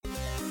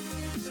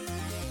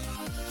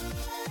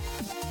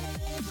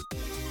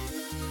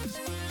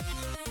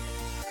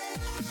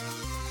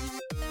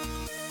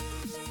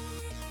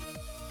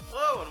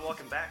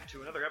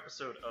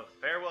episode of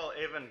Farewell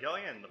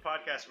Evangelion, the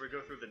podcast where we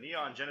go through the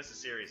Neon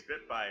Genesis series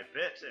bit by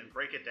bit and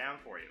break it down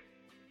for you.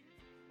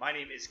 My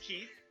name is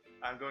Keith.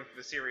 I'm going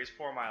through the series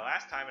for my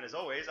last time, and as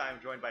always, I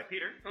am joined by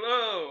Peter.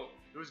 Hello!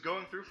 Who's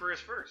going through for his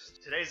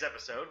first. Today's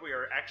episode, we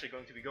are actually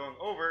going to be going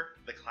over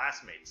the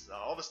classmates,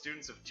 all the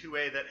students of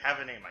 2A that have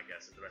a name, I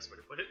guess is the best way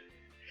to put it,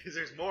 because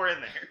there's more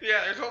in there.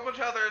 Yeah, there's a whole bunch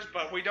of others,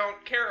 but we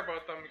don't care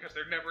about them because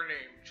they're never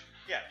named.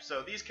 Yeah,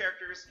 so these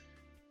characters,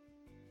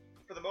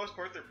 for the most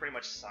part, they're pretty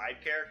much side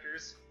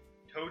characters.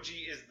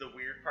 Toji is the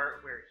weird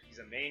part where he's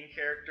a main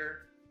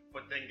character,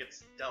 but then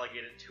gets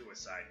delegated to a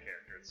side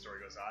character as the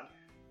story goes on.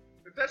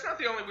 That's not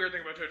the only weird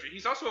thing about Toji.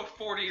 He's also a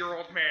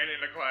 40-year-old man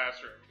in a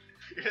classroom.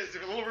 It's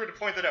a little rude to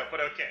point that out,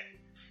 but okay.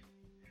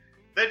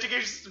 The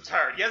education system's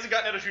hard. He hasn't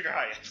gotten out of junior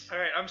high yet.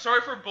 Alright, I'm sorry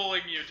for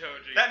bullying you,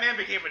 Toji. That man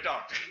became a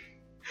doctor.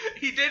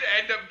 He did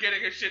end up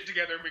getting his shit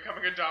together and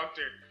becoming a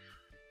doctor.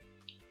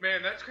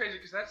 Man, that's crazy,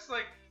 because that's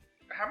like...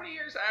 How many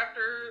years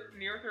after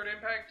Near Third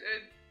Impact?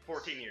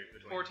 14 years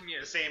between. 14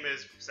 years. The same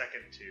as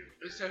second two.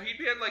 So he'd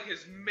be in like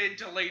his mid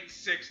to late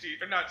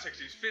 60s, or not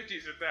 60s,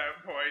 50s at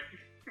that point,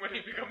 when he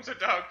becomes a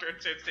doctor and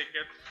starts taking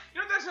it.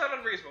 You know, that's not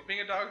unreasonable.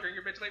 Being a doctor in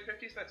your mid to late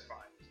 50s, that's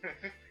fine.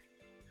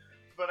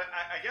 But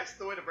I guess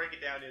the way to break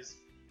it down is,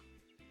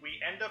 we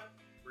end up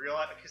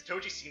realizing, because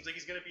Toji seems like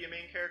he's going to be a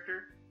main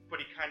character, but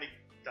he kind of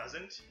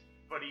doesn't,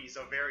 but he's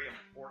a very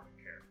important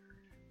character.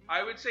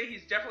 I would say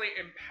he's definitely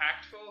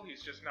impactful,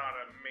 he's just not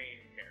a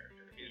main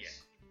character.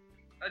 He's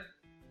a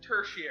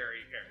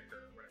tertiary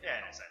character.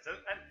 Yeah, in a sense.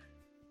 And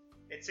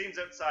it seems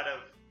outside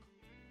of,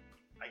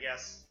 I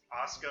guess,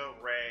 Asuka,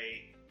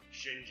 Rei,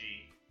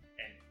 Shinji,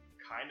 and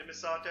kind of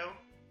Misato,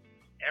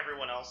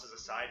 everyone else is a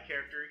side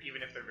character,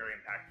 even if they're very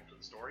impactful to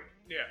the story.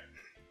 Yeah.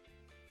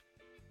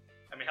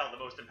 I mean, hell, the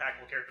most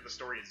impactful character of the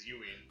story is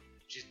Yui, and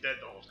she's dead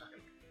the whole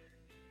time.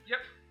 Yep.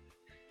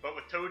 But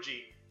with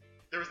Toji,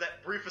 there was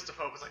that briefest of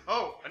hope. It's like,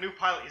 oh, a new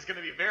pilot, he's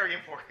going to be very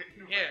important.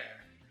 Yeah.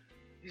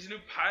 He's a new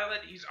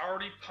pilot, he's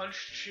already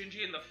punched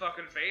Shinji in the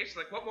fucking face.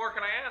 Like, what more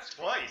can I ask?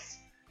 Twice.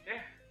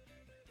 Yeah.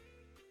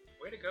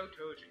 Way to go,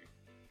 Toji.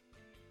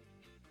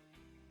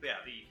 Yeah,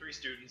 the three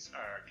students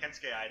are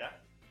Kensuke Aida,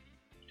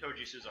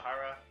 Toji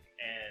Suzuhara,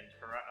 and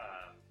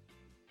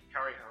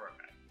Kari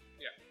Haruka.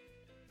 Yeah.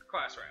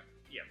 Class rep.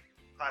 Yeah.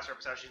 Class rep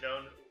is how she's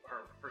known.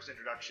 Her first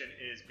introduction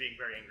is being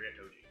very angry at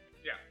Toji.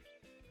 Yeah.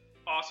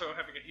 Also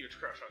having a huge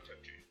crush on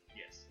Toji.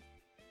 Yes.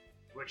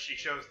 Which she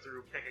shows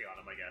through picking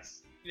on him, I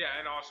guess. Yeah,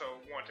 and also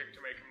wanting to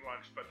make him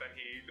lunch, but then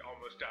he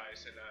almost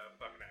dies in a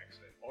fucking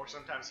accident. Or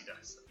sometimes he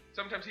does.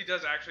 Sometimes he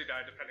does actually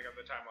die, depending on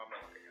the timeline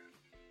we're looking at.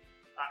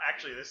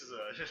 Actually, this is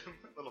a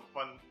little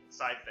fun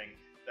side thing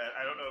that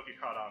I don't know if you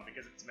caught on,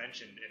 because it's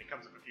mentioned, and it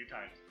comes up a few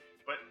times.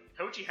 But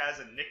Toji has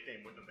a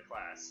nickname within the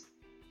class.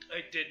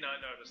 I did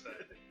not notice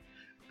that.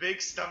 Big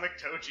Stomach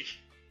Toji.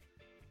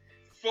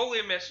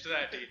 Fully missed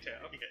that detail.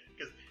 Yeah,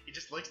 because he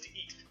just likes to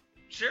eat.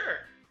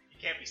 Sure. He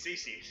can't be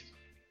satiated.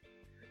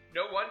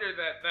 No wonder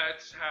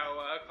that's how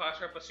class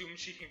rep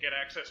assumes she can get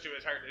access to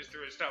his heart is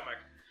through his stomach.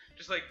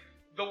 Just like,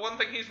 the one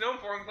thing he's known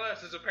for in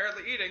class is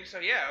apparently eating, so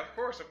yeah, of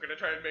course I'm gonna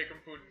try and make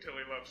him food until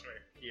he loves me.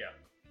 Yeah.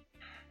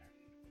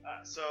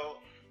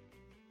 So,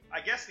 I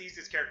guess the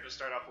easiest character to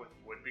start off with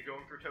would be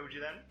going through Toji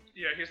then.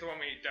 Yeah, he's the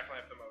one we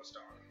definitely have the most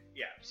on.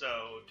 Yeah,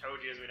 so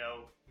Toji, as we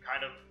know,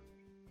 kind of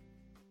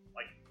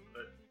like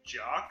the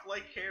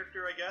jock-like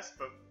character, I guess,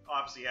 but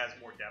obviously has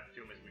more depth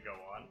to him as we go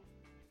on.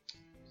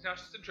 He's not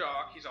just a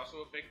jock, he's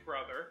also a big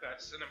brother.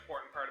 That's an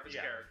important part of his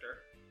Yeah.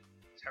 character.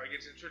 That's how he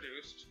gets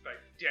introduced, by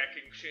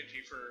decking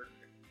Shinji for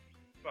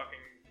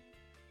fucking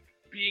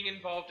being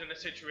involved in a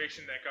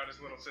situation that got his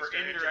little sister For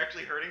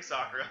indirectly hurting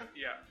Sakura.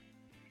 Yeah.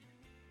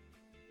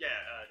 Yeah,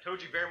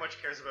 Toji very much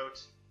cares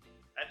about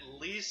at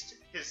least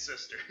his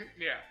sister.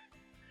 Yeah.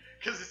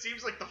 Because it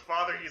seems like the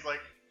father, he's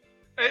like...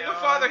 And the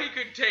father, he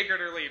could take it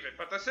or leave it,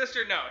 but the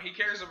sister, no. He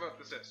cares about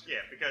the sister.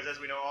 Yeah, because as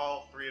we know,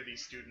 all three of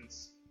these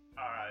students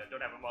don't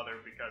have a mother,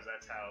 because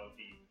that's how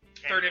the...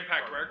 Third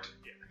Impact worked.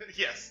 Yeah.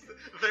 Yes,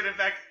 the Third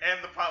Impact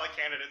and the pilot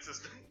candidate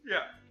system.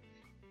 Yeah.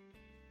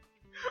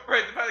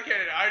 Right, the pilot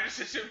candidate. I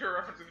just assumed you were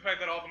referencing the fact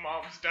that all the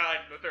moms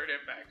died in the Third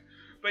Impact.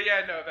 But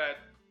yeah, no,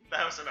 that... The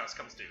House of Mouse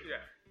comes due.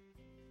 Yeah.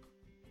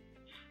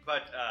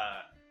 But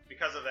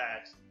because of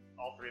that,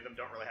 all three of them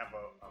don't really have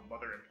a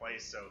mother in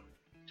place, so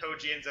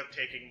Toji ends up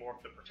taking more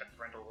of the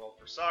parental role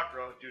for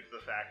Sakura due to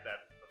the fact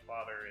that the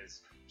father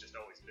is just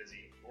always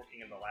busy working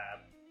in the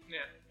lab.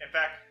 Yeah. In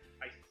fact,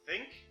 I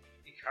think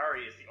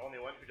Ikari is the only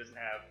one who doesn't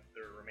have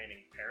their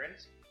remaining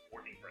parent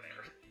working for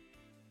NERV.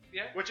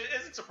 Yeah. Which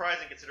isn't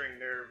surprising considering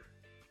NERV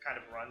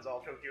kind of runs all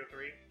Tokyo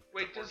 3.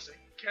 Wait, does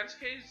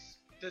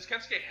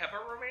Kensuke have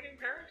a remaining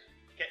parent?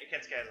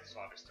 Kensuke has his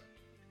father still.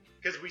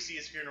 Because we see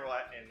his funeral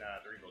in the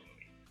Rebuild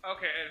movie.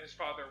 Okay, and his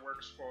father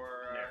works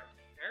for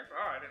NERV?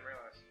 Oh, I didn't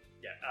realize.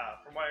 Yeah,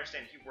 from what I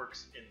understand, he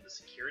works in the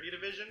security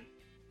division.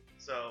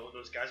 So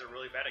those guys are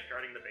really bad at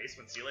guarding the base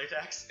when Seele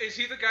attacks. Is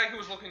he the guy who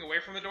was looking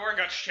away from the door and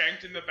got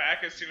shanked in the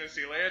back as soon as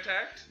Seele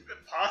attacked?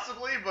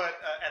 Possibly,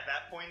 but at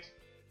that point,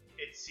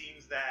 it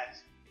seems that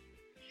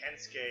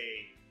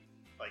Kensuke,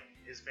 like,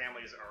 his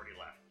family has already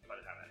left. by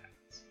the time that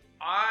happens.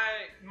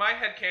 My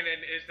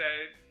headcanon is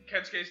that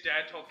Kensuke's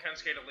dad told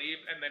Kensuke to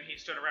leave, and then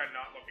he stood around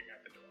not looking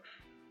at the door.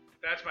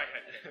 That's my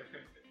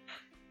headcanon.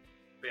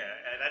 Yeah,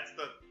 that's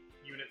the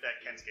unit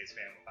that Kensuke's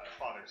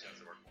father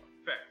sends to work for.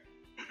 Fair.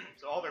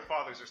 So all their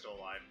fathers are still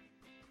alive.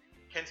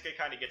 Kensuke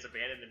kind of gets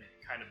abandoned and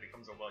kind of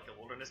becomes a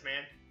wilderness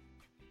man.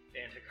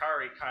 And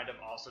Hikari kind of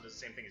also does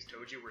the same thing as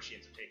Toji, where she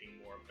ends up taking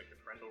more of like the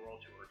parental role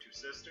to her two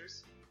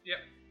sisters. Yep.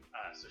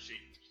 So she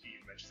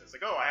mentions it's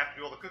like, oh, I have to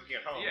do all the cooking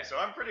at home, Yeah. so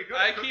I'm pretty good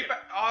at cooking.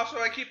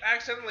 I keep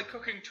accidentally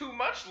cooking too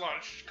much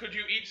lunch. Could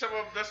you eat some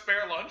of the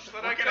spare lunch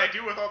that What can I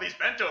do with all these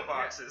bento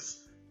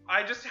boxes?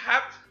 I just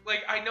have,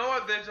 I know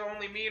there's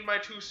only me and my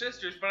two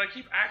sisters, but I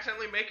keep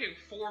accidentally making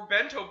 4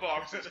 bento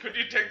boxes. Could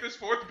you take this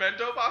 4th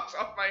bento box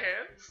off my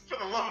hands? For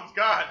the love of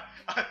God,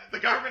 the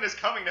government is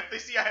coming. If they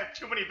see I have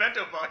too many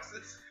bento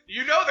boxes,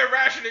 you know they're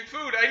rationing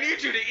food. I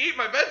need you to eat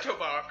my bento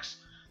box.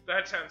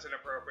 That sounds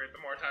inappropriate the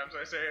more times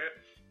I say it.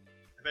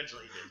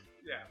 Eventually he did.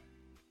 Yeah.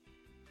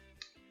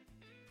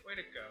 Way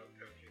to go,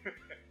 Toji.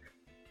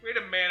 Way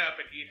to man up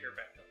and eat her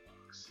bento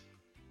box.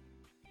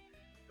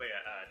 But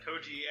yeah,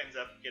 Toji ends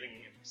up getting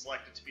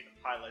selected to be the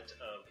pilot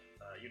of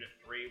Unit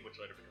 3, which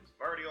later becomes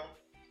Bardial.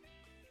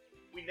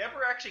 We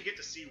never actually get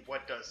to see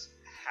what does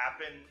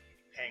happen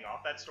paying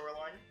off that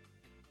storyline,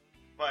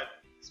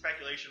 but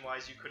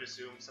speculation-wise, you could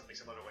assume something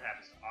similar to what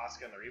happens to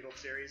Asuka in the Rebuild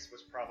series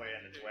was probably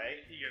on its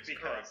way. He gets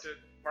because corrupted.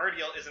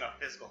 Bardial isn't a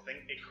physical thing.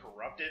 It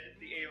corrupted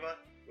the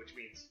Eva, which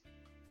means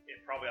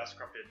it probably also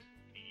corrupted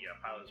the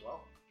pilot as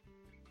well.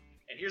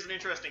 And here's an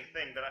interesting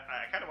thing that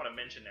I kind of want to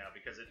mention now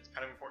because it's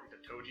kind of important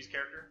to Toji's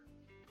character.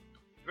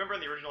 Remember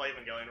in the original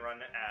Evangelion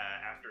run,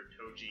 after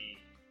Toji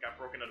got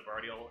broken out of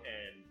Bardial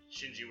and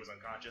Shinji was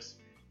unconscious,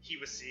 he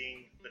was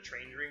seeing the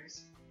train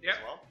dreams as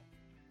well.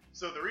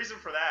 So the reason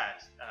for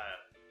that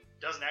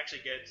doesn't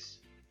actually get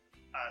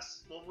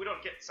us. Well, we don't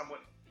get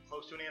somewhat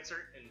close to an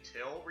answer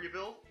until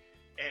Rebuild,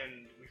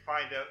 and we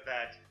find out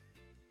that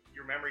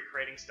your memory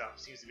creating stuff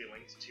seems to be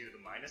linked to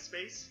the minus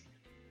space.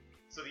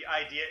 So the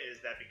idea is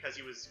that because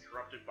he was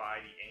corrupted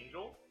by the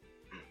angel,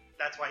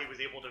 that's why he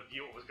was able to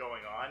view what was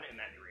going on in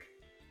that dream.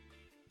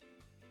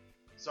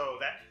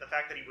 So that the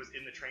fact that he was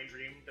in the train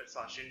dream that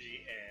saw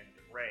Shinji and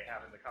Rei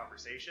having the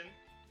conversation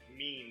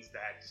means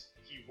that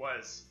he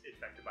was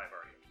infected by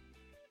Bardial.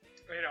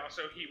 And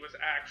also, he was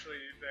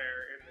actually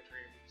there in the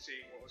dream,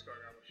 seeing what was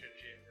going on with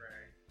Shinji and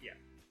Rei. Yeah.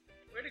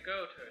 Way to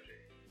go, Toji.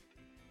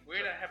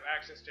 Way to have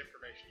access to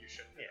information you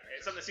shouldn't have. Yeah,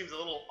 it's something that seems a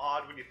little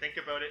odd when you think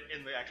about it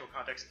in the actual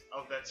context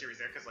of that series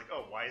there, because like,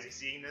 oh, why is he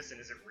seeing this,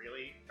 and is it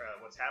really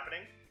what's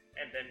happening?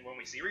 And then when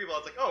we see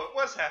Rebuild, it's like, oh, it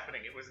was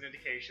happening. It was an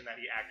indication that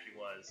he actually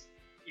was,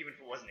 even if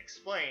it wasn't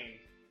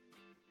explained,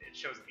 it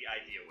shows that the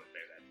idea was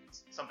there, that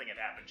something had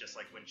happened, just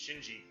like when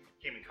Shinji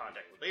came in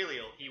contact with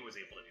Aeliel, he was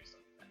able to do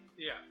something like that.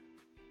 Yeah.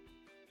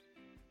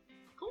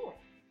 Cool.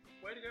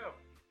 Way to go,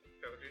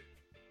 Toji.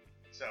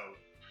 So,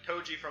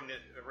 Toji from the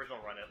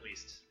original run, at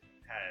least,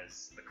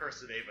 has the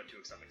Curse of Eva to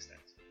some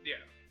extent.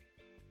 Yeah.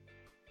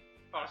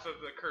 Also,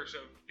 the curse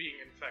of being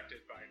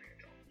infected by an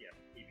angel. Yeah,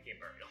 he became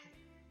Bardial.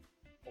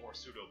 Or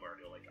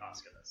pseudo-Bardial, like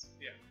Asuka does.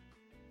 Yeah.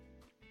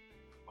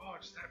 Oh,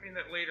 does that mean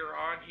that later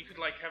on he could,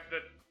 have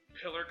the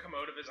pillar come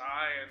out of his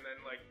eye and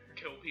then,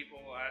 kill people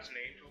as an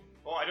angel?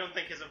 Well, I don't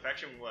think his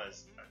infection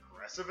was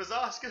aggressive as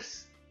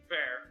Asuka's.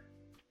 Fair.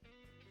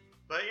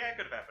 But yeah, it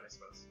could have happened, I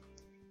suppose.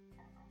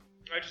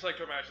 I just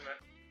like to imagine that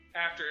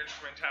after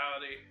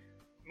instrumentality,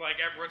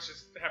 everyone's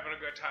just having a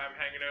good time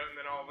hanging out, and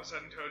then all of a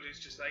sudden Toji's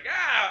just like,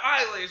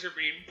 eye laser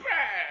beam,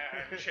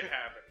 bah! And shit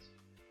happens.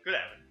 Could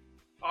happen.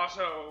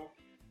 Also,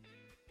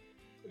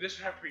 this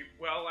would have to be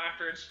well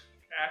after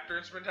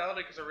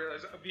instrumentality, because I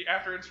realized the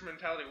after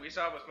instrumentality we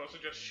saw was mostly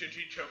just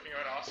Shinji choking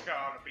out Asuka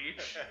on a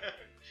beach.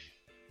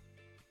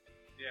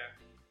 Yeah.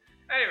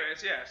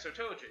 Anyways, yeah, so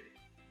Toji.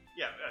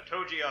 Yeah,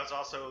 Toji is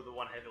also the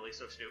one heavily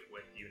associated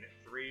with Unit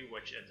 3,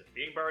 which ends up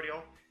being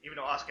Bardial, even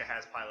though Asuka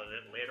has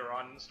piloted it later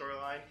on in the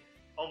storyline.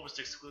 Almost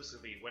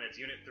exclusively, when it's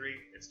Unit 3,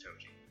 it's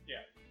Toji.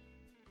 Yeah.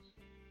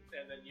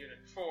 And then Unit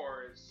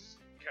 4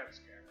 is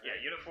Kensuke, right? Yeah,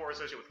 Unit 4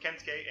 is associated with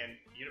Kensuke, and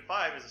Unit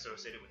 5 is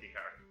associated with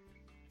Hikari.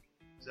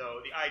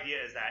 So the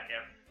idea is that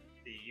if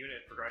the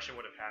unit progression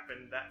would have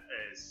happened, that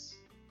is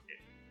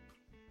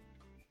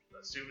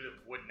assumed it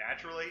would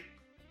naturally,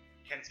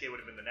 Kensuke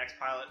would have been the next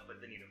pilot, but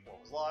then Unit 4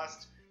 was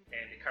lost,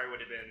 and Hikari would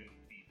have been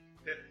the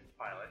 5th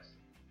pilot,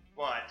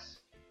 but,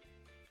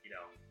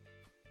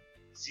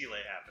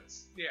 Seele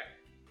happens. Yeah.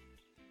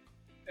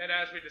 And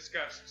as we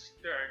discussed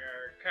during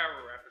our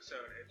Kaoru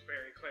episode, it's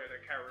very clear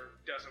that Kaoru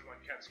doesn't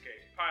want Kensuke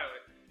to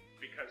pilot,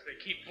 because they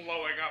keep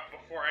blowing up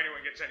before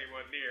anyone gets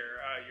anyone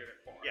near Unit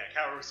 4. Yeah,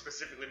 Kaoru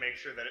specifically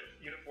makes sure that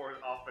Unit 4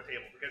 is off the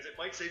table, because it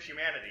might save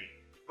humanity,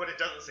 but it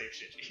doesn't save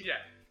Shinji. Yeah.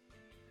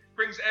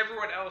 Brings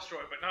everyone else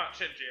joy, but not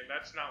Shinji, and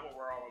that's not what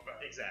we're all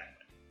about.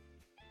 Exactly.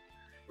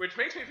 Which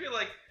makes me feel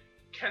like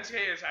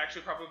Kensuke is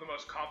actually probably the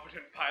most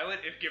competent pilot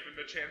if given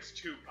the chance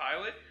to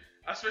pilot,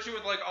 especially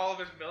with all of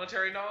his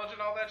military knowledge and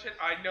all that shit.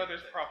 I know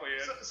there's probably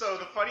So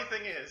the funny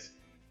thing is,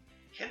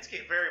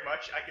 Kensuke very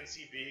much I can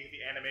see being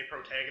the anime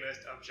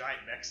protagonist of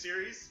giant mech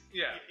series.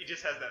 Yeah. He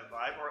just has that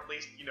vibe, or at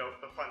least,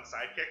 the fun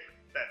sidekick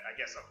that I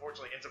guess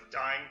unfortunately ends up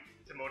dying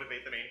to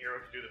motivate the main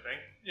hero to do the thing.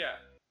 Yeah.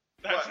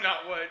 That's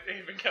not what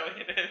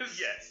Evangelion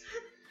is. Yes.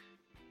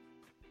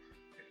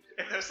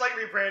 If there's slight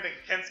rebranding,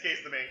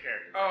 Kensuke's the main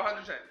character. Oh,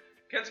 100%.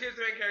 Kensuke's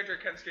the main character,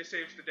 Kensuke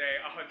saves the day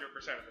 100%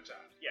 of the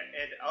time. Yeah,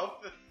 and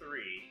of the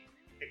three,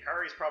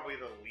 Hikari's probably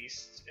the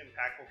least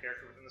impactful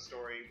character within the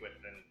story, with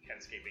then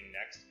Kensuke being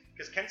next.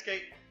 Because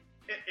Kensuke,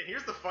 and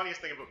here's the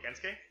funniest thing about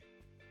Kensuke.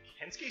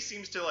 Kensuke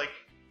seems to,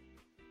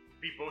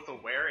 be both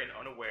aware and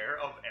unaware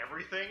of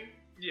everything.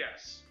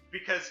 Yes.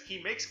 Because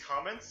he makes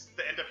comments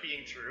that end up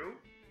being true,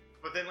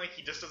 but then,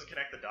 he just doesn't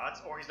connect the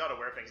dots, or he's not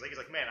aware of things. He's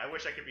like, man, I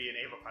wish I could be an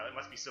Ava pilot. It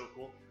must be so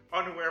cool.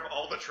 Unaware of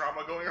all the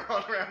trauma going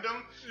on around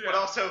him. Yeah. But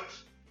also,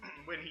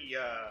 when he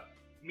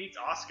meets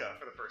Asuka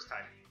for the first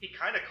time, he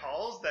kind of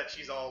calls that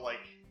she's all, a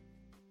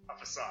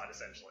facade,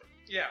 essentially.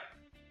 Yeah.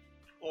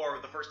 Or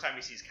the first time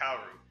he sees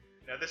Kaoru.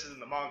 Now, this is in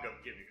the manga,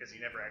 because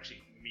he never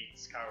actually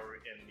meets Kaoru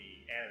in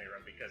the anime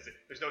run, because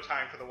there's no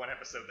time for the one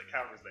episode that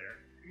Kaoru's there.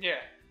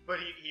 Yeah. But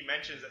he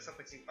mentions that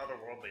something seems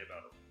otherworldly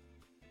about him.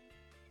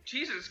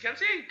 Jesus,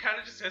 Kensuke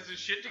kind of just has his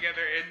shit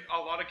together in a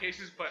lot of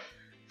cases, but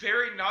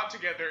very not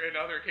together in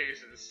other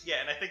cases.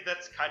 Yeah, and I think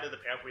that's kind of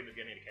the pathway in the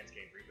beginning of Kensuke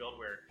and Rebuild,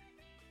 where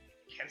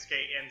Kensuke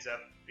ends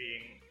up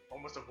being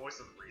almost a voice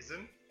of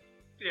reason.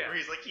 Yeah. Where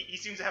he's he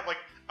seems to have a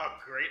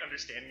great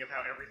understanding of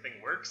how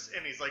everything works,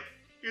 and he's like,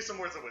 here's some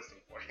words of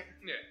wisdom for you.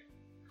 Yeah.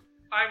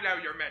 I'm now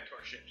your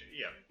mentor, Shinji.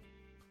 Yeah.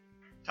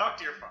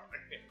 Talk to your father.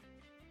 Yeah.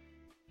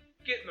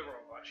 Get in the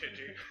robot,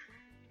 Shinji.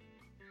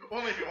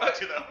 Only if you want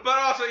to, though.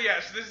 But also,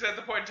 yes, this is at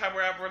the point in time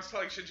where everyone's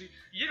telling Shinji,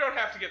 you don't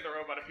have to get in the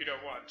robot if you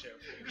don't want to.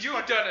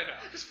 You've done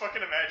enough. Just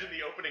fucking imagine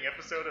the opening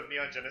episode of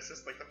Neon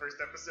Genesis, the first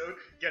episode,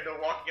 Gendo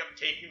walking up,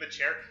 taking the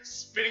chair,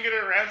 spinning it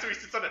around so he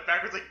sits on it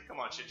backwards, come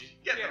on, Shinji,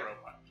 get in the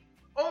robot.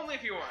 Only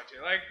if you want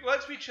to.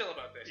 Let's be chill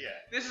about this. Yeah.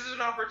 This is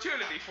an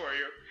opportunity for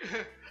you.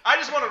 I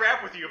just want to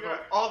rap with you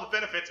about all the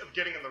benefits of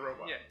getting in the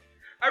robot. Yeah.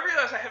 I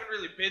realize I haven't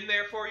really been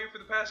there for you for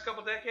the past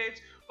couple decades,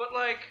 but,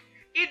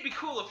 it'd be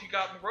cool if you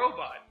got in the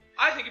robot.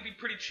 I think it'd be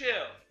pretty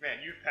chill. Man,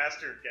 Youth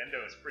Pastor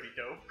Gendo is pretty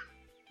dope.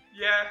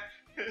 Yeah.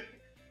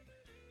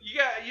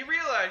 You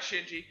realize,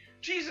 Shinji,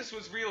 Jesus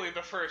was really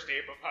the first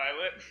Ava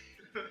pilot.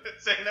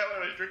 Saying that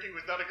when I was drinking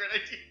was not a great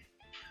idea.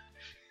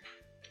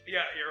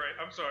 Yeah, you're right.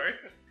 I'm sorry.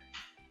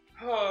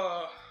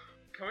 Oh,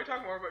 can we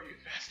talk more about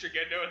Youth Pastor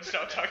Gendo and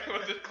stop talking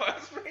about his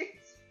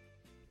classmates?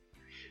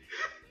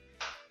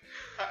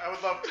 I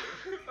would love to.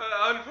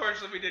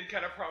 Unfortunately, we did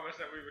kind of promise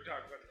that we would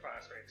talk about the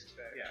classmates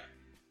today. Yeah.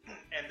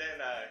 And then,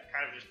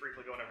 kind of just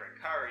briefly going over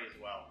Hikari as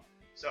well.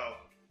 So,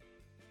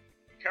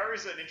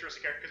 Hikari's an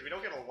interesting character because we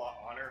don't get a lot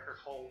on her.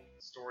 Her whole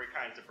story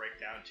kind of break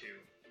down to,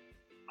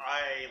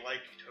 I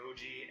like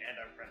Toji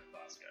and I'm friends with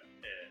Asuka.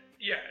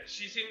 Yeah,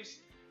 she seems...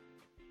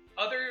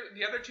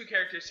 The other two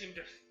characters seem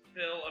to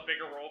fill a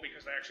bigger role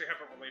because they actually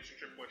have a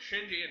relationship with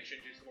Shinji, and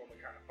Shinji's the one we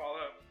kind of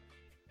follow.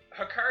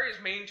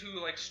 Hikari's main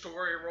two,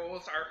 story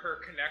roles are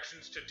her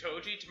connections to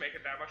Toji to make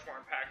it that much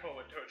more impactful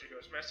when Toji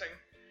goes missing,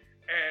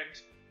 and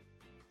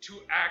to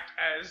act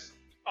as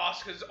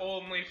Asuka's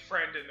only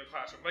friend in the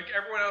classroom.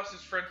 Everyone else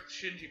is friends with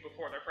Shinji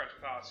before they're friends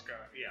with Asuka.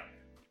 Yeah.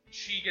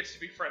 She gets to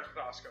be friends with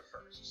Asuka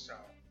first, so...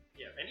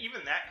 Yeah, and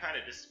even that kind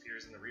of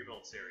disappears in the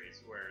Rebuild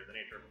series, where the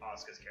nature of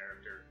Asuka's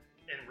character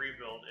in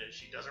Rebuild is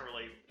she doesn't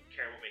really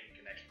care about making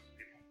connections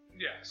with people.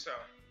 Yeah, so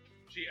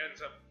she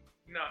ends up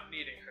not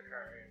needing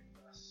Hikari, and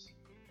thus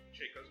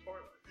she goes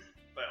forward.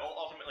 But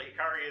ultimately,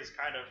 Hikari is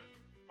kind of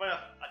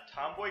a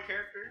tomboy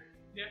character.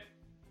 Yeah.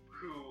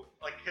 Who,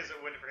 because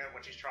when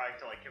she's trying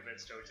to,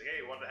 convince Toji,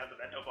 hey, you wanted to have the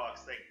bento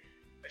box thing,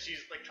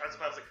 she's, tries to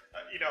find,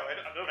 I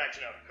don't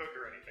actually know how to cook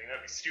or anything,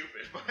 that'd be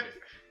stupid, but...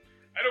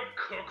 I don't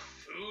cook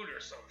food or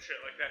some shit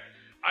like that.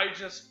 I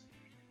just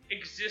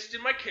exist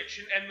in my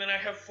kitchen, and then I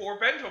have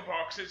 4 bento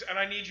boxes, and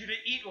I need you to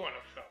eat one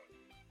of them.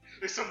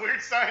 There's some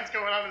weird signs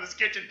going on in this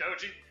kitchen,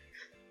 Toji.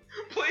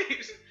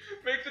 Please,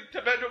 make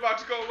the bento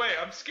box go away,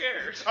 I'm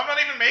scared. I'm not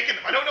even making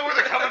them, I don't know where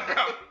they're coming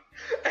from.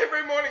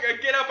 Every morning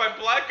I get up, I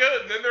black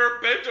out, and then there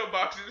are bento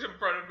boxes in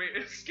front of me.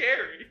 It's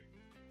scary.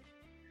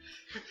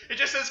 It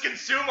just says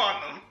consume on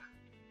them.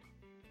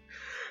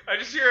 I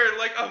just hear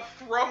a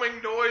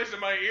thrumming noise in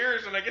my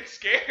ears, and I get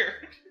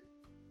scared.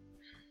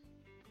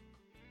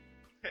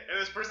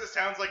 And this person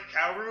sounds like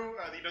Kaoru.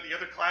 The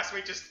other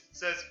classmate just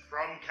says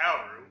from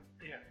Kaoru.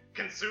 Yeah.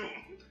 Consume.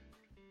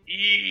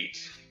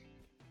 Eat.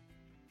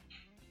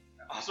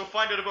 Also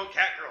find out about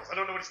cat girls. I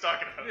don't know what he's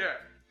talking about. Yeah.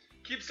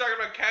 Keeps talking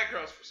about cat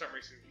girls for some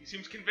reason. He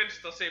seems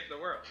convinced they'll save the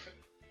world.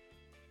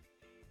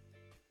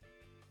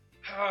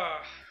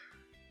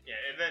 Yeah,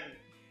 and then,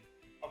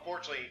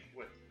 unfortunately,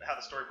 with how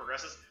the story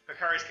progresses,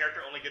 Hikari's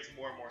character only gets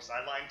more and more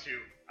sidelined to,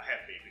 I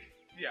have a baby.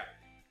 Yeah.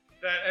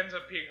 That ends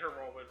up being her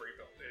role in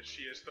Rebuild, is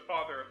she is the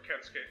father of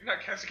Kensuke.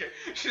 Not Kensuke,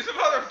 she's the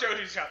father of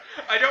Toji's child.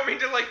 I don't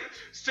mean to,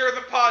 stir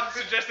the pot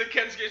and suggest that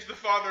Kensuke is the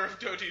father of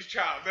Toji's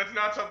child. That's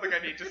not something I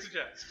need to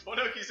suggest. Well,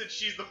 no, he said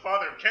she's the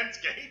father of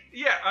Kensuke.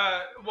 Yeah,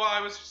 well, I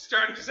was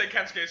starting to say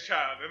Kensuke's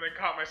child, and then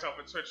caught myself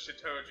and switched to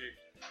Toji.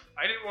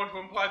 I didn't want to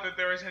imply that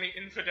there was any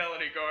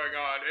infidelity going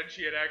on, and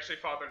she had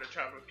actually fathered a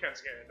child with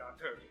Kensuke and not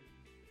Toji.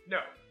 No,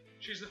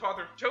 she's the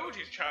father of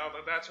Toji's child,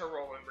 and that's her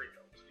role in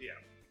Rebuild.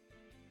 Yeah.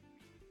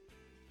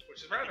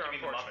 Which is rather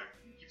unfortunate.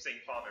 You keep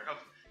saying father.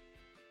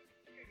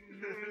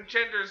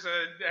 Gender's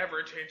an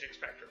ever-changing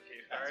spectrum,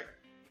 Keith, alright?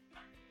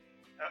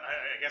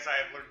 I guess I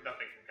have learned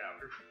nothing from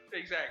Kaoru.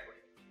 Exactly.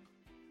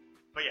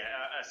 But yeah,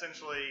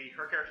 essentially,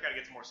 her character kind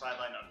of gets more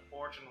sidelined,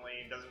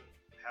 unfortunately, and doesn't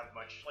have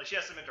much... She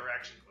has some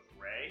interactions with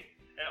Rei,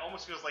 and it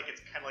almost feels like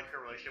it's kind of like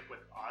her relationship with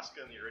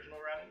Asuka in the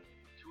original run,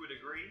 to a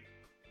degree.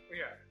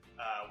 Yeah.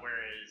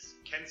 Whereas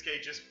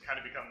Kensuke just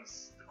kind of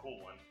becomes the cool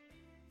one,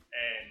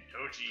 and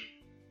Toji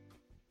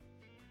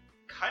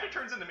kind of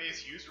turns into Maze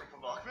Hughes from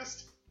Full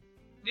Alchemist.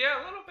 Yeah,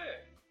 a little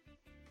bit.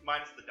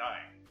 Minus the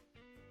dying.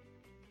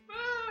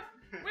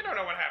 We don't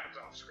know what happens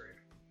off screen.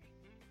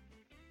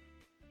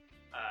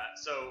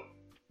 So,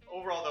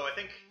 overall though, I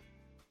think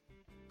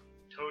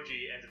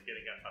Toji ends up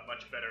getting a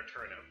much better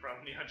turn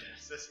from Neon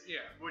Genesis.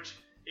 Yeah. Which,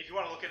 if you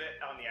want to look at it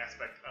on the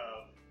aspect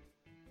of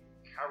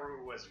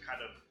Kaoru was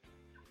kind of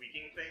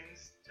tweaking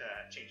things to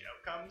change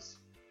outcomes,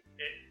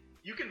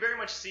 you can very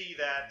much see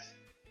that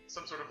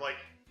some sort of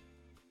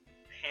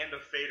hand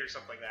of fate or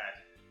something like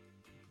that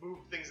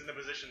moved things in the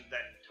position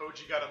that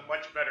Toji got a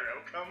much better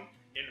outcome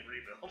in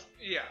Rebuild.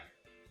 Yeah.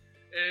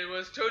 It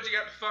was Toji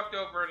got fucked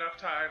over enough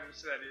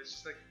times that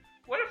it's just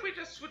what if we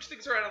just switch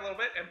things around a little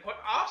bit and put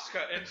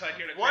Asuka inside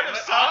Unit 3? What if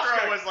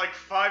Sakura was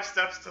 5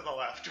 steps to the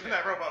left when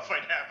that robot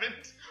fight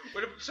happened?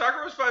 What if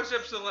Sakura was 5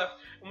 steps to the left,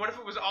 and what if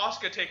it was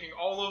Asuka taking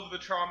all of the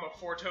trauma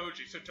for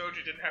Toji, so Toji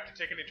didn't have to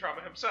take any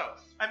trauma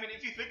himself? I mean,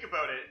 if you think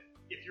about it,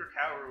 if you're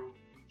Kaoru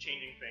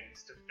changing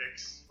things to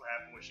fix what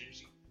happened with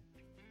Shinji,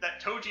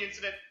 that Toji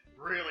incident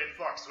really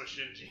fucks with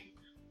Shinji.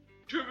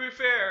 To be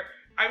fair,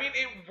 I mean,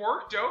 it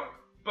worked out,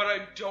 but I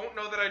don't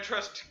know that I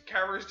trust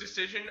Kaoru's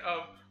decision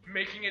of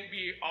making it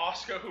be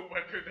Asuka who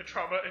went through the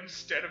trauma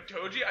instead of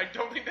Toji. I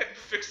don't think that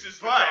fixes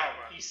the trauma.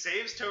 He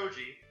saves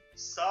Toji,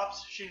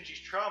 stops Shinji's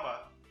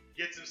trauma,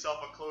 gets himself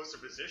a closer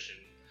position.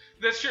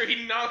 That's true,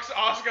 he knocks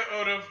Asuka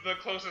out of the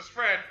closest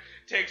friend,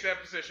 takes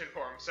that position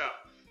for himself.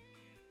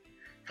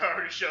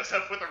 Kaoru shows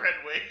up with a red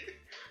wig.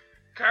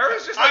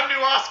 Kaoru's just I'm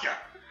new Asuka!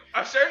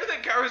 I'm starting to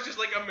think Kaoru's just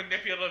a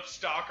manipulative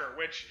stalker,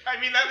 which... I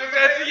mean,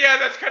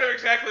 that's kind of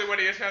exactly what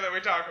he is now that we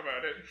talk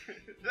about it.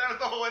 That was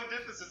the whole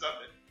antithesis of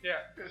it.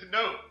 Yeah.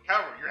 No,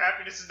 Kaoru, your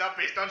happiness is not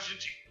based on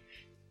Shinji.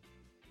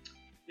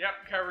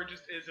 Yep, Kaoru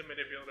just is a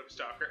manipulative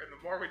stalker, and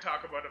the more we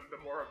talk about him, the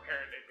more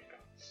apparent it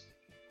becomes.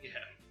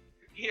 Yeah.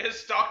 He has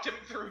stalked him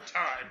through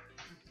time.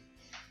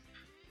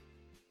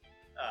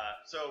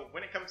 So,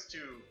 when it comes to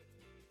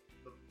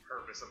the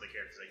purpose of the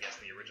characters, I guess,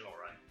 in the original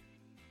run,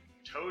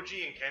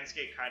 Toji and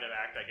Kensuke kind of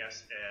act, I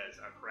guess, as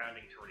a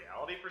grounding to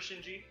reality for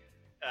Shinji.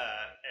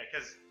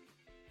 Because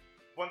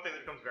one thing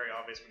that becomes very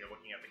obvious when you're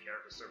looking at the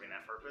characters serving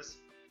that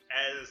purpose,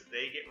 as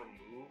they get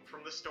removed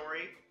from the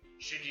story,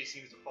 Shinji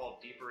seems to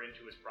fall deeper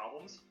into his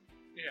problems.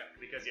 Yeah.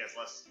 Because he has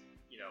less,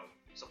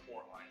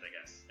 support lines, I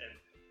guess. And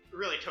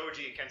really,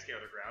 Toji and Kensuke are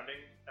the grounding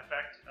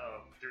effect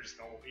of they're just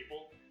normal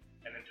people.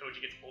 And then Toji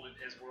gets pulled into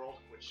his world,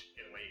 which,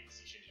 in a way, you can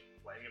see Shinji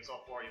blaming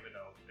himself for, even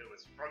though it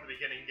was from the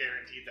beginning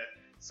guaranteed that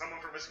someone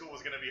from his school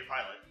was going to be a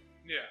pilot.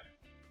 Yeah.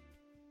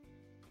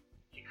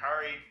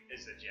 Hikari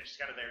is, she's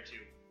kind of there to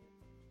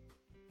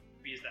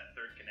be as that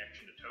third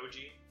connection to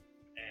Toji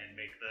and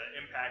make the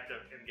impact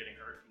of him getting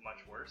hurt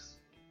much worse.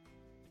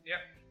 Yeah.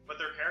 But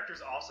their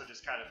characters also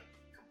just kind of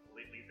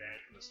completely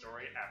vanish from the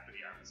story after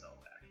the Armin Cell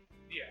attack.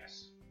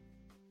 Yes.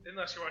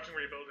 Unless you're watching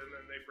Rebuild and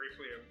then they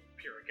briefly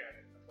appear again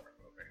in the fourth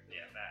movie.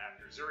 Yeah,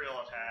 after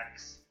Zuriel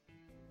attacks,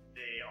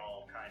 they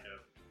all kind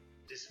of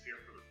disappear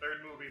for the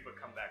third movie, but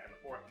come back in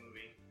the fourth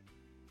movie,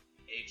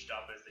 aged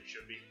up as they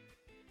should be.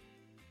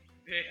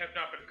 They have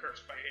not been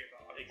cursed by Eva,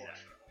 unfortunately.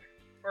 Exactly.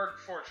 Or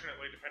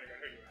fortunately, depending on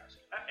who you ask.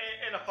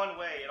 In a fun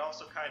way, it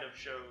also kind of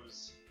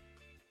shows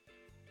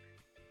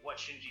what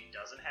Shinji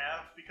doesn't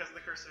have because of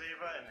the Curse of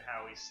Eva and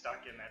how he's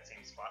stuck in that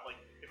same spot.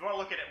 If you want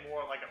to look at it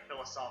more like a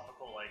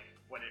philosophical,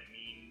 what it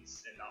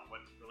means and not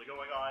what's really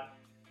going on,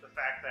 the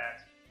fact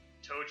that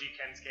Toji,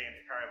 Kensuke, and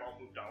Hikari have all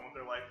moved on with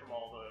their life from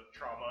all the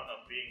trauma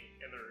of being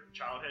in their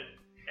childhood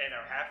and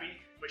are happy,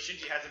 but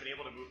Shinji hasn't been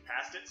able to move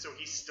past it, so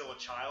he's still a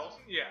child.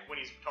 Yeah. When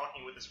he's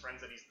talking with his friends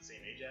that he's the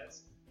same age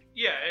as.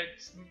 Yeah,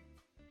 it's...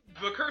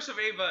 The Curse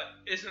of Eva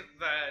isn't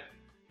that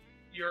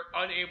you're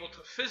unable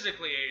to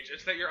physically age,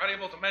 it's that you're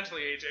unable to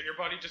mentally age, and your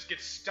body just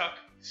gets stuck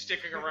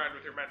sticking around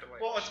with your mental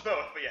age. Well, it's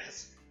both, but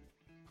yes.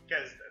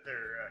 Because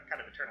they're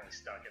kind of eternally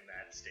stuck in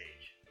that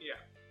stage. Yeah.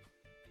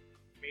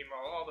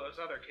 Meanwhile, all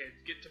those other kids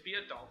get to be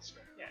adults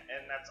now. Yeah,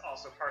 and that's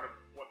also part of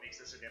what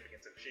makes the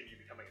significance of Shinji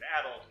becoming an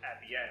adult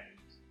at the end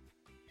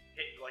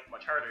hit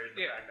much harder. Is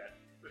the fact that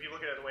if you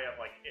look at it the way of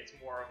it's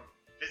more of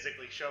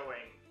physically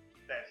showing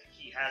that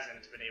he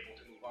hasn't been able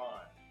to move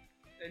on.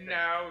 And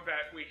now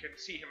that we can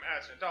see him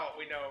as an adult,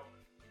 we know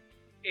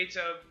it's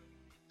a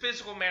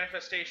physical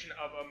manifestation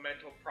of a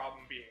mental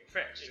problem being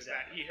fixed. Exactly.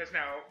 That he has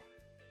now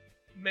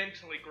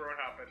mentally grown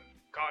up and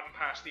gotten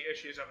past the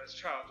issues of his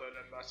childhood,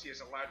 and thus he is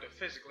allowed to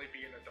physically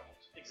be an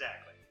adult.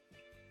 Exactly.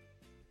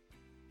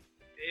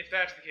 If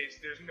that's the case,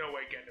 there's no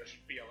way Gendo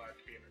should be allowed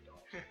to be an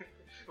adult.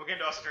 Well,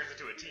 Gendo also turns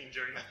into a teen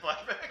during that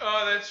flashback.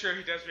 Oh, that's true.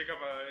 He does become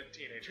a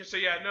teenager. So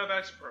yeah, no,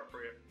 that's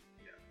appropriate.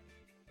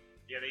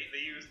 Yeah,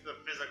 they use the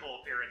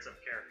physical appearance of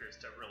characters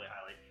to really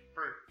highlight.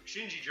 For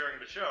Shinji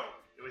during the show,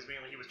 it was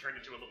mainly he was turned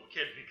into a little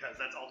kid because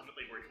that's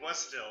ultimately where he was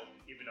still,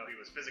 even though he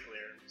was physically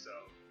there. So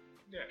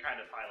Yeah. it kind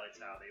of highlights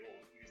how they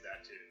will use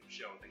that to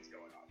show things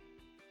going on.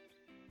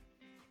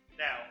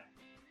 Now,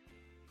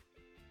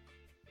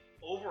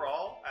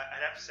 overall, I'd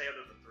have to say out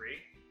of the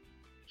three,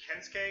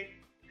 Kensuke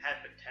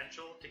had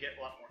potential to get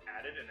a lot more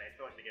added, and I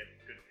feel like they get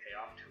good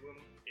payoff to him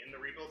in the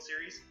Rebuild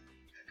series.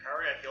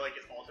 Hikari, I feel like,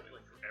 is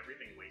ultimately through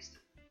everything wasted.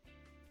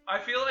 I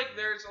feel like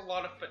there's a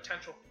lot of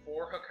potential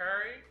for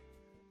Hikari.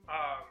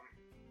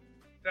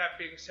 That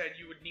being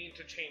said, you would need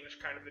to change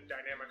kind of the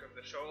dynamic of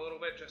the show a little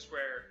bit, just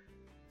where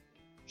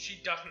she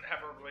doesn't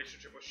have a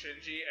relationship with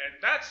Shinji, and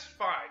that's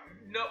fine.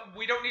 No,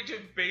 we don't need to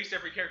base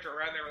every character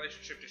around their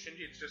relationship to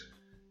Shinji. It's just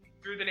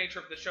through the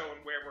nature of the show and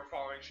where we're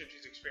following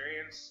Shinji's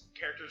experience,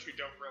 characters who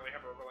don't really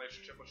have a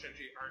relationship with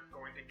Shinji aren't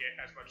going to get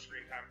as much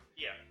screen time.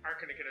 Yeah.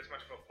 Aren't going to get as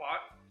much of a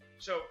plot.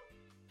 So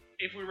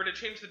if we were to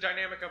change the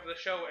dynamic of the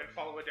show and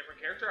follow a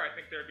different character, I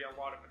think there'd be a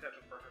lot of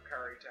potential for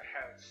Hikari to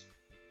have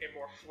a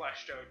more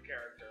fleshed out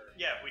character.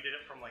 Yeah, if we did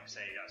it from, like,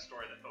 say, a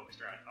story that focused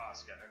around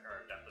Asuka,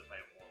 Hikari would definitely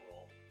play a more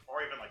role.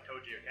 Or even, like,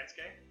 Toji or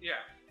Kensuke.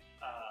 Yeah.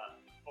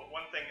 But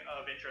one thing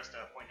of interest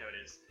to point out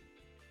is,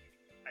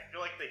 I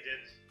feel like they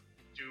did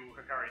do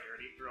Hikari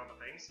dirty through all the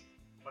things,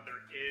 but there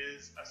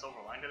is a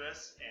silver line to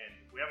this, and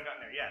we haven't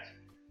gotten there yet.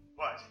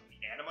 But the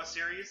Anima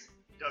series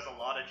does a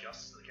lot of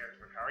justice to the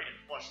character of Hikari and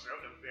flushes her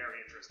out in a very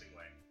interesting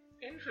way.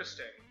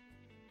 Interesting.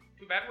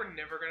 Too bad we're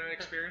never going to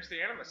experience the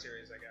Anima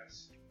series, I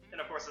guess. And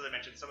of course, as I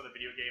mentioned, some of the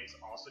video games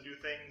also do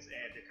things,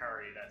 and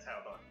Hikari, that's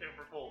how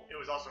it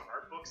was also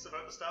art books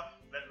about the stuff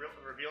that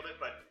revealed it,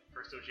 but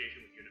her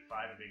association with Unit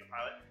 5 and being a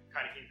pilot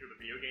kind of came through the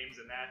video games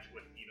and that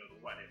with, the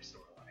what-if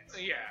storylines.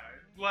 Yeah,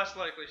 less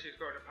likely she's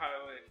going to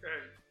pilot a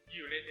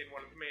unit in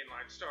one of the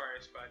mainline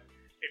stories, but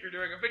if you're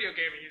doing a video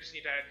game and you just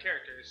need to add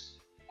characters,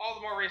 all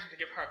the more reason to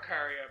give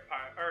Hikari a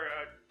pilot, or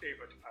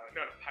Ava to pilot,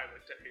 not a pilot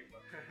to Ava.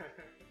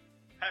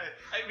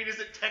 I mean, is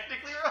it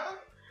technically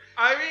wrong?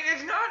 I mean,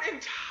 it's not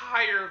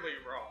entirely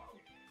wrong.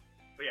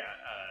 But yeah,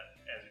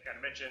 as we kind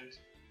of mentioned,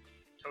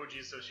 Toji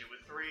is associated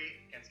with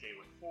 3, Kensuke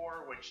with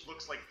 4, which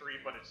looks like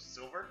 3, but it's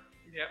silver.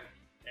 Yep.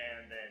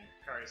 And then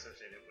Hikari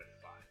associated with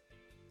 5.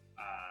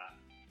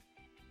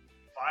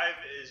 5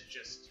 is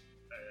just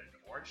an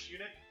orange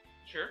unit.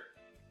 Sure.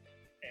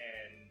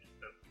 And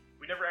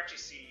we never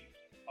actually see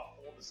a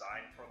full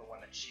design for the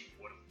one that she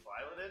would have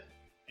piloted.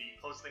 The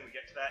closest thing we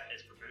get to that is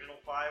Provisional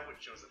 5,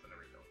 which shows up in the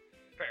rebuild.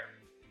 Fair.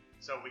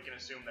 So we can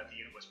assume that the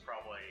unit was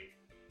probably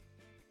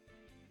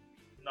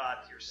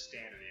not your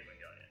standard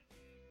Evangelion.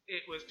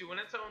 It was doing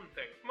its own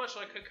thing, much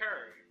like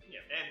Hikari. Yeah,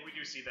 and we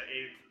do see that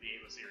the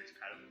Ava series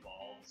kind of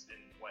evolves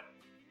in what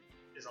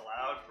is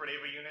allowed for an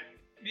Ava unit.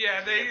 Yeah,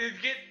 they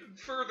get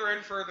further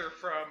and further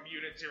from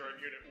Unit 0 and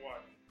Unit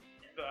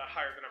 1, the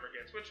higher the number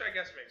gets, which I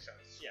guess makes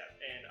sense. Yeah,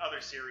 and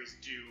other series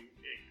do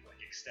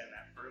extend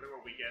that further,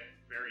 where we get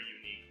very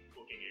unique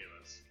looking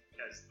Avas,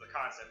 because the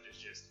concept is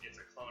just,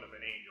 it's a clone of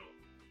an angel.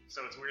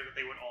 So it's weird that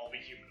they would all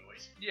be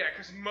humanoid. Yeah,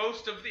 because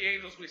most of the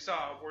angels we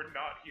saw were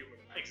not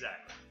humanoid.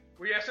 Exactly.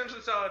 We essentially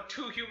saw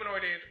 2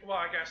 humanoid angels.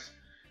 Well, I guess.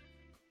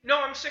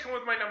 No, I'm sticking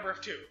with my number of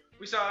 2.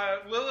 We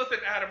saw Lilith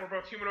and Adam were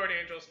both humanoid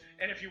angels,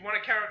 and if you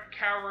want to count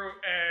Kaoru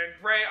and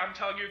Rei, I'm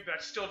telling you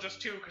that's still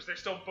just 2 because they're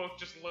still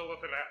both just Lilith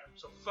and Adam.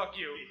 So fuck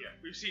you. Yeah.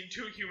 We've seen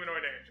 2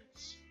 humanoid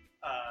angels.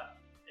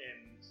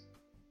 And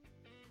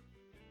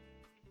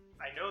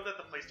I know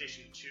that the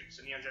PlayStation 2,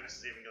 so Neon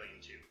Genesis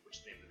Evangelion 2, which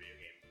is the name of the video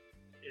game,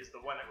 is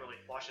the one that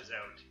really flushes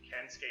out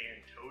Kensuke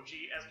and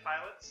Toji as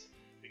pilots,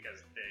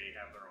 because they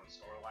have their own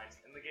storylines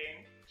in the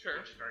game,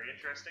 Sure. which is very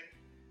interesting.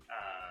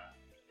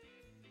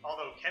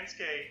 Although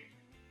Kensuke,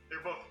 they're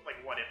both like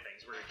what-if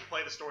things, where if you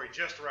play the story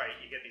just right,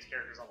 you get these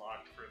characters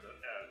unlocked for the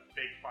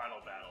big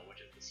final battle,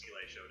 which is the Seele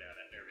showdown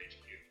at Nerve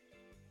HQ.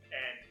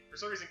 And for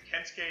some reason,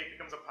 Kensuke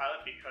becomes a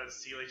pilot because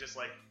Seele's just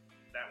like,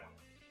 that one.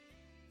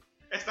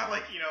 It's not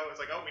like, it's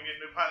like, oh, we need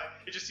a new pilot.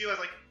 It's just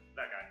Seele's like,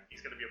 that guy,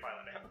 he's gonna be a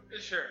pilot now.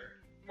 Sure.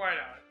 Why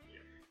not?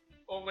 Yeah.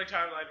 Only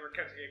timeline where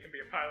Kensuke can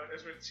be a pilot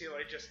is when Seele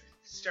just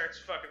starts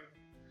fucking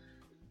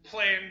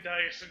playing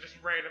dice and just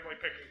randomly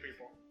picking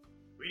people.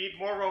 We need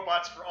more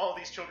robots for all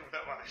these children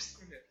without mothers.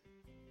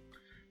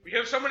 We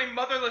have so many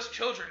motherless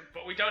children,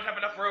 but we don't have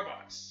enough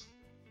robots.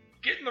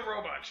 Get in the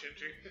robot,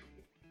 Shinji.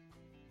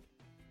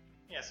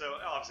 Yeah,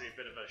 so obviously a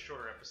bit of a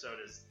shorter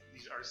episode as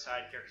our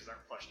side characters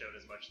aren't fleshed out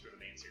as much through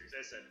the main series.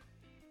 As I said,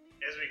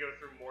 as we go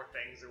through more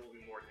things, there will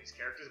be more of these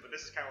characters, but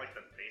this is kind of like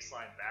the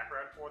baseline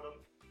background for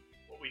them.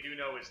 what we do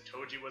know is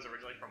Toji was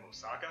originally from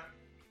Osaka,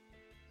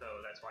 so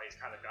that's why he's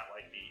kind of got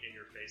like the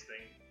in-your-face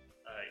thing.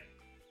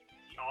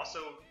 He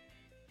also,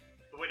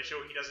 the way to show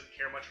he doesn't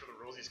care much for the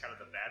rules, he's kind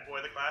of the bad boy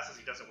of the class, is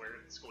he doesn't wear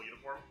the school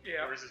uniform.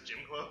 Yeah. He wears his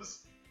gym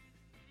clothes.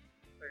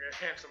 Like a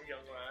handsome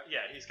young lad.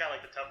 Yeah, he's kind of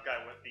like the tough guy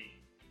with the,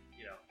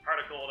 heart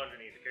of gold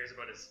underneath. He cares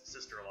about his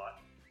sister a lot.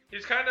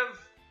 He's kind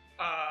of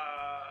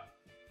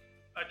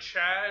a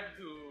Chad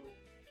who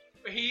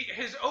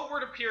his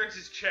outward appearance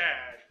is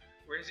Chad,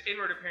 where his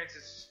inward appearance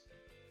is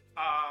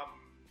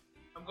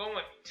I'm going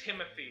with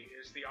Timothy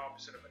is the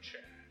opposite of a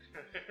Chad.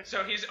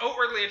 So he's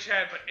outwardly a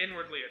Chad, but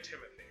inwardly a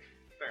Timothy.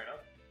 Fair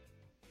enough.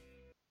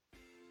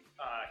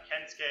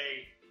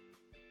 Kensuke,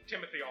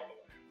 Timothy all the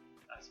way.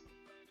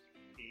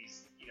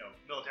 He's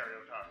military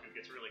otaku,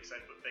 gets really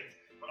excited about things,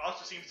 but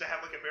also seems to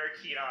have like a very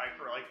keen eye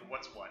for like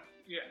what's what.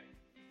 Yeah.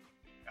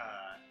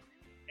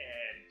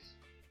 And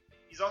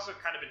he's also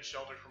kind of been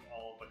sheltered from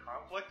all of the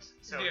conflict,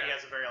 so he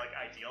has a very like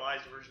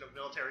idealized version of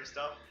military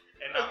stuff,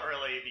 and not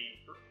really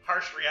the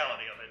harsh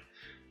reality of it.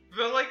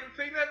 The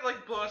thing that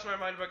blows my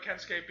mind about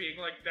Kensuke being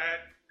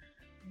that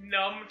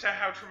numb to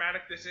how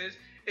traumatic this is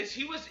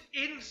he was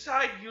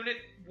inside Unit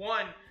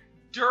 1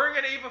 during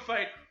an Eva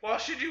fight while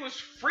Shinji was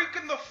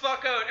freaking the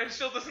fuck out and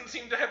still doesn't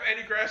seem to have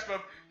any grasp of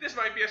this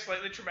might be a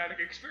slightly traumatic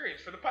experience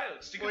for the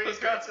pilots to go through.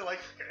 He's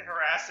constantly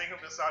harassing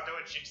Misato,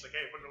 and Shinji's like,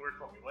 hey, put in a word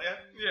for me, will ya?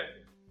 Yeah.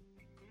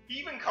 He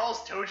even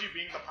calls Toji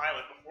being the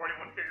pilot before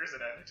anyone figures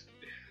it out.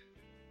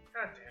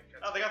 God damn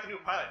Kensuke. Oh, they got the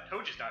new pilot.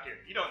 Toji's not here.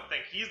 You don't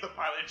think he's the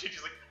pilot? And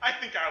Shinji's like, I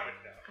think I would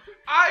know.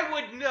 I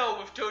would know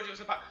if Toji was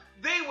the pilot.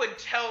 They would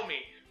tell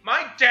me.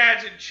 My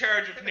dad's in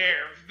charge of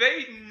NERV.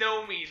 They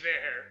know me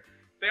there.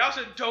 They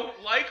also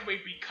don't like me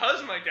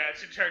because my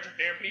dad's in charge of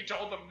NERV and he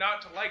told them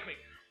not to like me.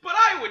 But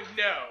I would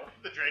know.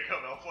 The Draco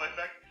Malfoy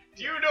effect.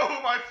 Do you know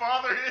who my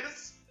father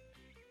is?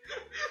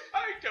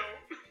 I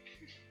don't.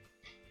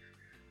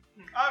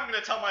 I'm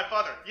gonna tell my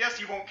father. Yes,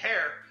 he won't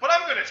care, but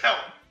I'm gonna tell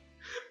him.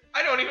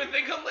 I don't even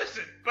think he'll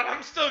listen, but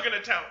I'm still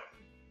gonna tell him.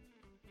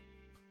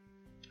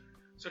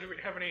 So do we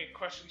have any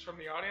questions from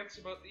the audience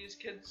about these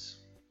kids?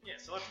 Yeah,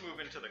 so let's move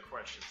into the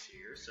questions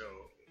here. So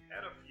we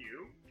had a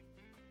few.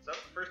 So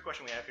the first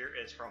question we have here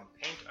is from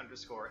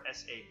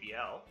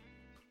paint_SABL.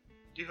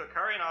 Do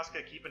Hikari and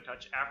Asuka keep in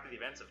touch after the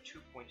events of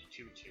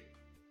 2.22?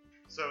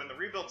 So in the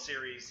Rebuild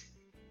series,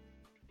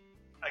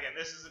 again,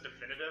 this is a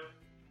definitive,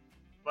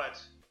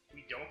 but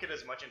we don't get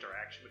as much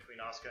interaction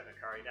between Asuka and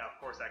Hikari. Now, of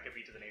course, that could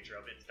be to the nature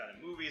of it's done in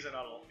movies and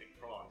not a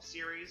prolonged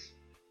series.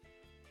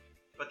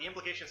 But the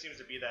implication seems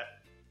to be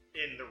that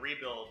in the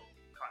Rebuild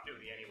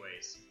continuity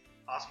anyways,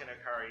 Asuka and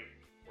Hikari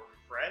were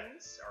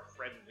friends, or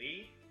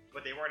friendly,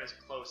 but they weren't as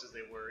close as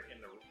they were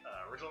in the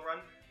original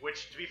run,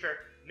 which, to be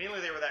fair, mainly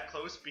they were that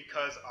close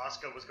because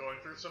Asuka was going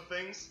through some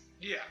things.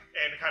 Yeah.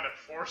 And kind of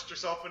forced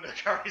herself into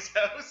Hikari's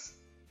house.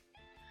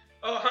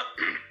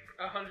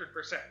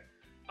 100%.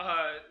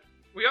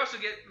 We also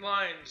get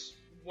lines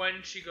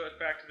when she goes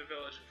back to the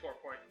village in 3.0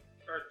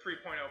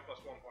 plus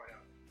 1.0.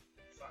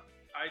 Fuck.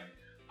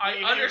 I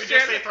understand. You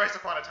just say thrice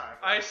upon a time.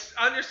 I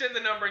understand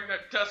the numbering.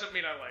 That doesn't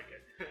mean I like it.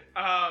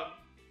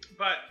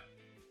 But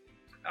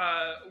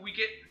we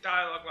get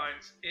dialogue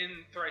lines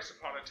in Thrice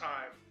Upon a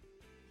Time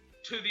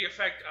to the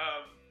effect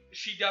of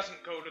she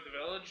doesn't go to the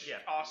village.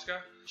 Yeah.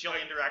 Asuka. She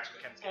only interacts with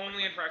Kensuke.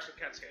 Only interacts with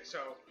Kensuke.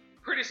 So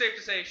pretty safe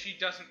to say she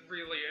doesn't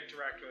really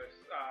interact with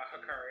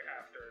Hikari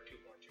after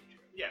 2.22.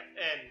 Yeah,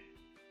 and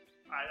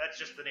that's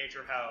just the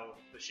nature of how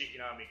the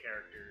Shikinami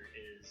character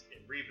is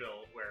in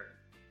Rebuild, where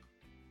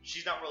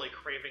she's not really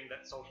craving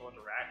that social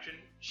interaction.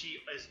 She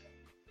is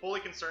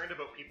fully concerned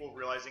about people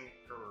realizing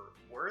her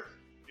worth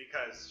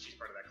because she's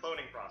part of that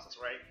cloning process,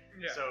 right?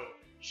 Yeah. So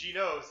she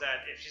knows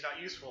that if she's not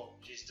useful,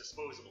 she's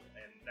disposable,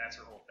 and that's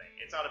her whole thing.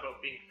 It's not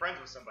about being friends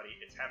with somebody,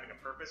 it's having a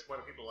purpose,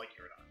 whether people like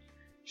you or not.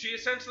 She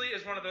essentially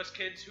is one of those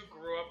kids who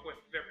grew up with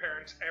their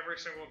parents every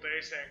single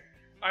day saying,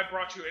 I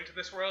brought you into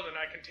this world and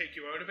I can take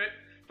you out of it.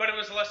 But it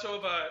was less so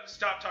of a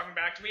stop talking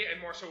back to me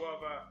and more so of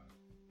a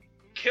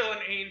kill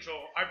an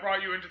angel. I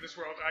brought you into this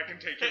world, I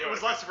can take you out of it. It was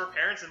less of her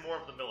parents and more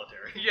of the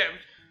military. Yeah.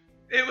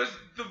 It was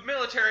the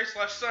military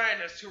 /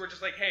 scientists who were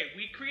just like, hey,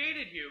 we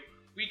created you.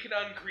 We can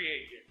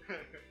uncreate you.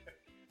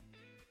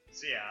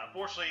 So yeah,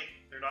 unfortunately,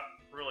 they're not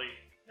really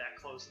that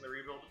close in the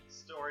Rebuild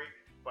story.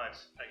 But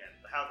again,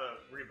 how the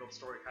Rebuild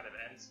story kind of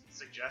ends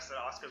suggests that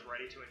Asuka's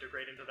ready to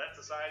integrate into that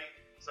society.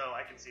 So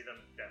I can see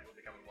them definitely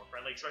becoming more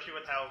friendly, especially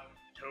with how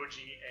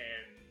Toji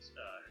and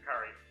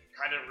Hikari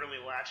kind of really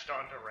latched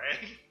onto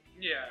Rei.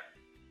 Yeah.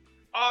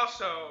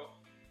 Also,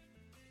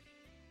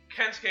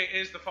 Kensuke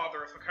is the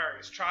father of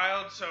Hikari's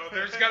child, so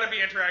there's got to be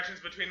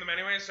interactions between them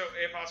anyway. So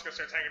if Asuka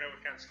starts hanging out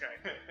with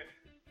Kensuke,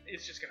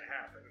 it's just going to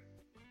happen.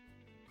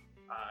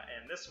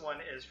 And this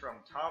one is from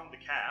Tom the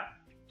Calf.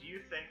 Do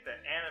you think that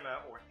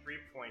Anima or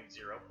 3.0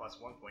 plus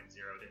 1.0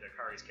 did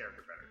Hikari's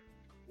character better?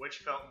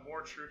 Which felt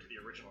more true to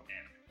the original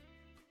anime?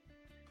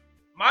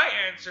 My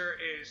answer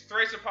is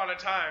Thrice Upon a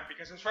Time,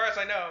 because as far as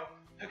I know,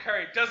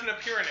 Hikari doesn't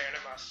appear in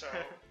Anima, so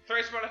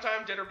Thrice Upon a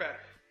Time did her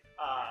better.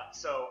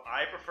 So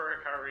I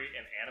prefer Hikari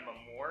in Anima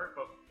more,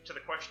 but to the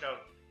question of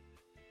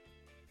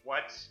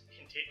what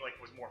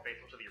was more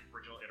faithful to the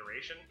original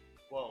iteration?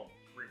 Well,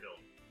 Rebuild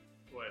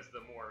was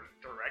the more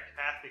direct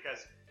path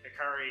because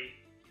Hikari,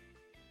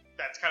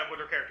 that's kind of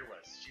what her character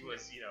was. She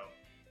was,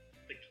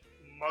 the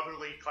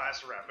motherly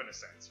class rep in a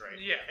sense, right?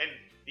 Yeah. And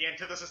the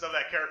antithesis of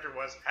that character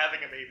was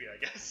having a baby, I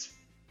guess.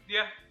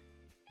 Yeah.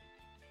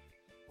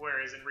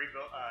 Whereas in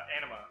Rebuild,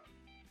 Anima,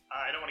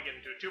 I don't want to get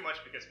into it too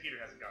much because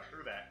Peter hasn't gone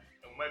through that,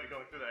 and we might be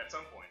going through that at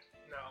some point.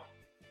 No.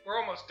 We're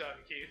almost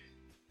done, Keith.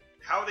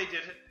 How they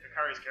did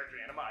Hikari's character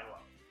in Anima, I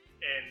love.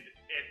 And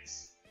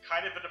it's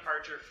kind of a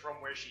departure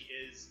from where she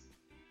is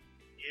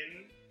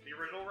in the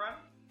original run,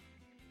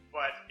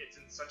 but it's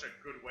in such a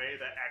good way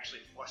that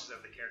actually flushes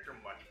out the character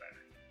much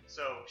better.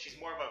 So she's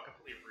more of a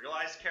completely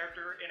realized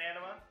character in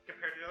Anima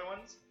compared to the other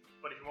ones,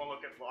 but if you want to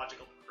look at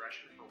logical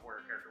progression for where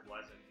her character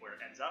was and where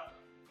it ends up,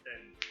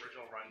 then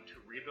original run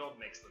to Rebuild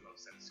makes the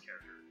most sense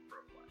character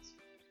growth-wise.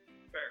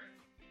 Fair.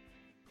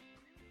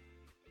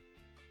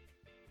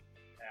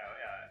 Now,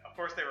 of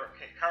course, they were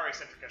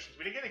Hikari-centric questions.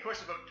 We didn't get any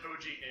questions about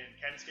Toji and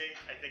Kensuke.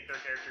 I think their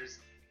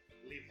characters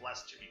leave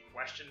less to be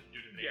questioned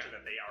due to the nature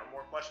that they are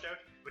more fleshed out.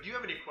 But do you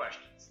have any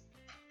questions?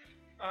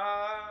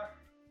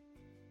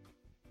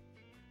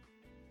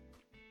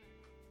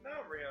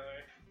 Not really.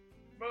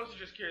 Mostly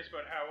just curious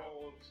about how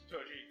old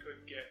Toji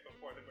could get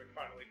before they would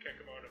finally kick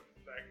him out of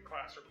that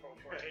classroom full of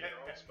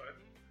 14-year-olds, but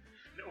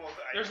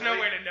there's no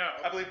way to know.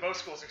 I believe most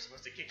schools are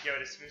supposed to kick you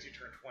out as soon as you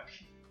turn 20.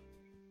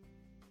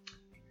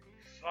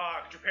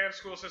 Fuck, Japan's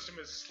school system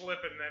is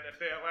slipping then if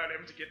they allowed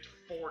him to get to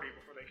 40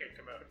 before they kicked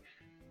him out.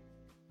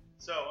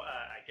 So,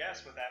 I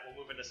guess with that, we'll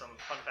move into some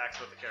fun facts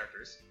about the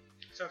characters.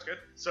 Sounds good.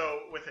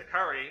 So, with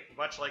Hikari,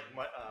 much like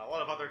a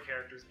lot of other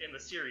characters in the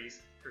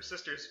series, her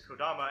sisters,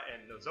 Kodama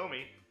and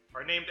Nozomi,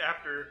 are named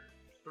after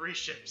 3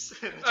 ships.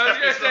 I was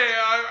going to say,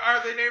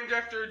 are they named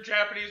after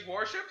Japanese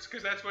warships?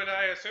 Because that's what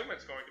I assume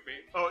it's going to be.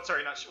 Oh,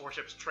 sorry, not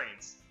warships,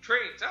 trains.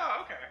 Trains,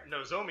 oh, okay.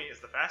 Nozomi is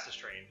the fastest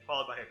train,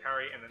 followed by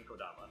Hikari, and then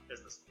Kodama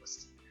is the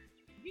slowest.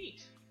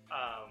 Neat.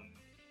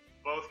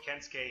 Both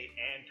Kensuke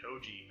and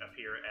Toji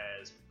appear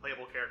as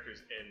playable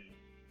characters in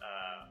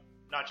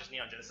not just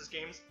Neon Genesis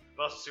games,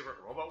 but also Super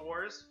Robot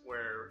Wars,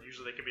 where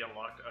usually they can be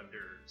unlocked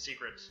under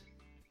secret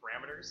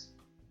parameters.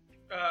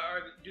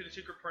 Do the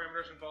secret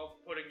parameters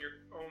involve putting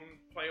your own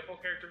playable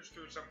characters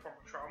through some form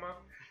of trauma,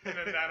 and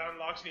then that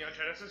unlocks Neon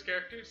Genesis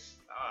characters?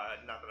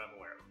 Not that I'm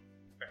aware of.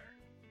 Fair.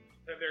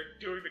 Then they're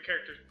doing the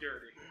characters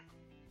dirty.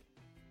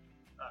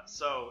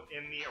 So,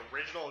 in the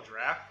original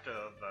draft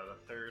of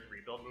the 3rd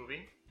Rebuild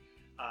movie,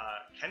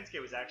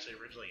 Kensuke was actually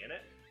originally in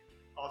it,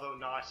 although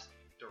not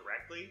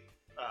directly,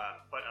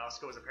 but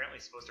Asuka was apparently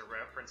supposed to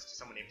reference to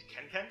someone named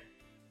Ken,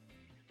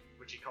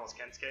 which he calls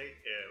Kensuke,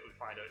 we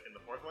find out in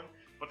the 4th one,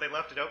 but they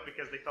left it out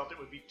because they felt it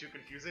would be too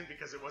confusing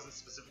because it wasn't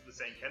specifically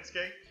saying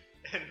Kensuke,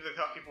 and they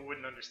thought people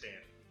wouldn't understand.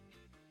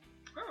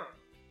 Huh.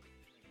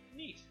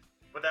 Neat.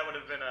 But that would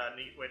have been a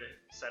neat way to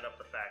set up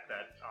the fact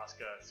that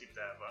Asuka seems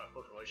to have a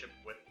close relationship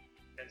with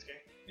Kensuke.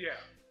 Yeah.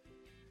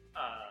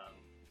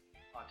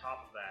 On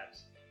top of that,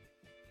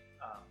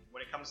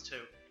 when it comes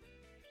to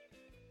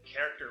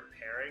character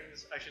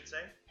pairings, I should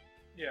say,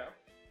 Yeah.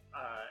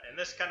 and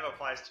this kind of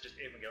applies to just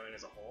Evangelion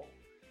as a whole,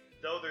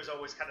 though there's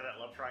always kind of that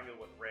love triangle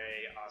with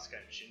Rei, Asuka,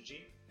 and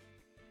Shinji.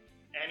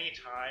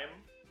 Anytime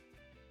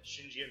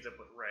Shinji ends up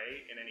with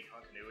Rei in any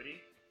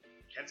continuity,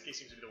 Kensuke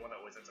seems to be the one that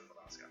always ends up with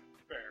Asuka.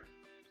 Fair.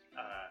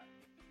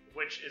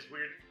 Which is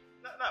weird.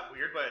 Not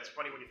weird, but it's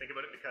funny when you think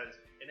about it because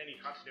in any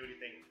continuity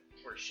thing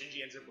where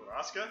Shinji ends up with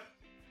Asuka,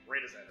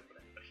 Rei doesn't end up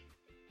with anybody.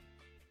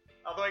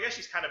 Although I guess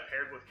she's kind of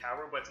paired with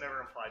Kaoru, but it's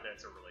never implied that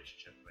it's a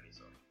relationship of any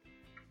sort.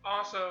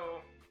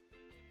 Also,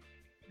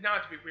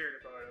 not to be weird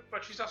about it,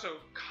 but she's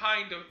also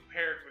kind of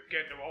paired with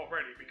Gendo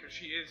already because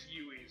she is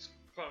Yui's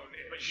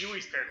clone-ish. But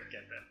Yui's paired with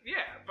Gendo.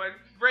 Yeah, but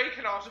Rei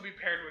can also be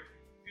paired with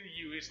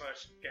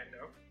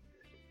Yui/Gendo.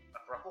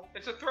 A throuple?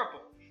 It's a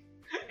throuple.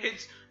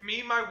 It's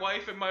me, my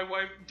wife, and my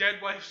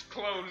dead wife's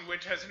clone,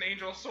 which has an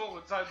angel soul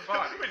inside the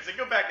body. Wait a second,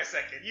 go back a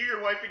second. You,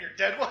 your wife, and your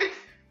dead wife?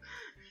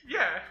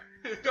 Yeah,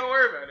 don't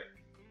worry about it.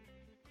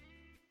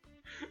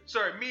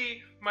 Sorry,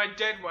 me, my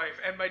dead wife,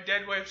 and my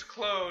dead wife's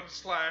clone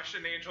 /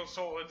 an angel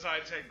soul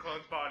inside said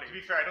clone's body. To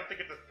be fair, I don't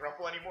think it's a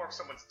throuple anymore if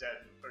someone's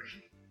dead.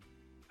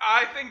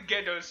 I think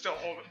Gendo is still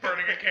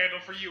burning a candle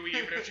for Yui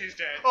even if she's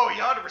dead. Oh, he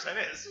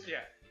 100% is.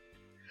 Yeah.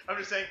 I'm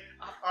just saying,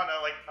 on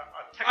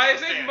a technical I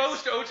think stance.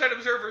 most outside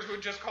observers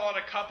would just call it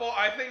a couple.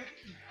 I think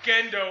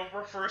Gendo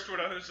refers to it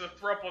as a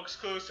throuple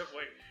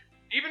exclusively.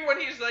 Even when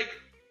he's like,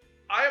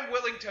 I am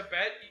willing to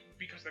bet,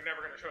 because they're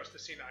never going to show us the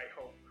scene, I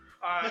hope.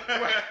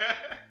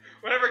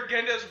 Whenever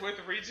Gendo's with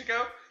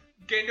Ritsuko,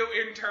 Gendo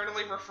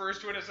internally refers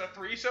to it as a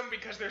threesome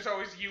because there's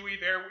always Yui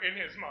there in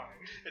his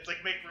mind. It's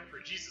like make room for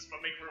Jesus,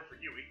 but make room for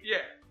Yui.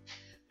 Yeah.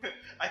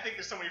 I think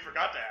there's someone you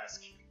forgot to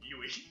ask.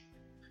 Yui.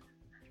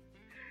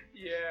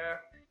 Yeah.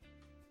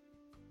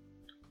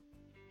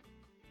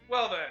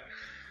 Well then.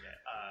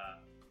 Yeah,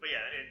 but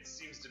yeah, it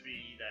seems to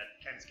be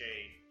that Kensuke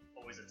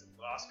always ends up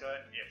with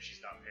Asuka if she's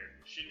not paired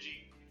with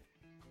Shinji.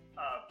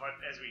 But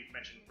as we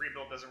mentioned,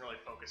 Rebuild doesn't really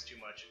focus too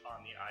much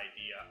on the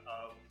idea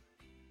of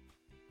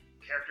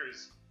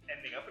characters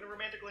ending up in a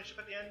romantic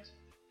relationship at the end.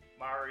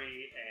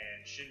 Mari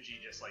and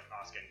Shinji, just like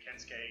Asuka and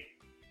Kensuke,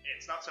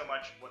 it's not so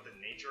much what the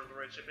nature of the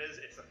relationship is,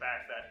 it's the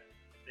fact that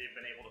they've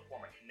been able to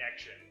form a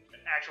connection, an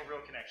actual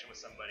real connection with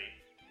somebody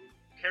who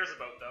cares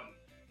about them,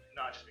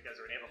 not just because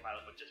they're a naval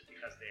pilot, but just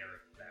because they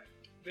are them.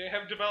 They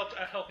have developed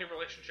a healthy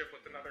relationship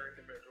with another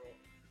individual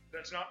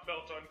that's not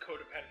built on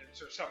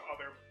codependence or some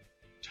other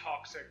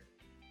toxic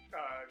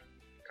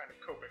kind of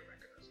coping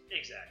mechanism.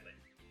 Exactly.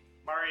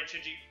 Mari and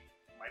Shinji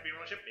might be in a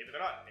relationship, maybe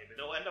they're not. Maybe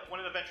they'll end up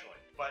winning eventually.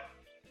 But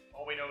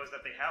all we know is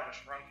that they have a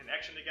strong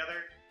connection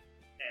together,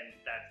 and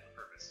that's the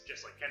purpose.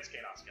 Just like Kensuke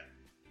and Asuka.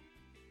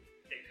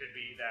 It could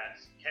be that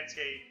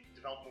Kensuke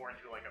developed more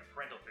into like a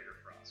parental figure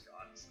for Asuka,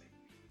 honestly.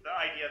 The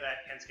idea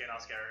that Kensuke and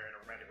Asuka are in a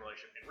romantic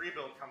relationship in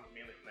Rebuild comes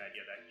mainly from the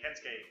idea that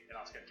Kensuke and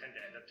Asuka tend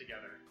to end up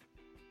together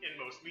in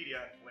most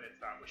media when it's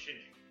not with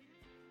Shinji.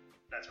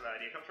 That's where the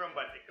idea comes from,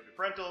 but it could be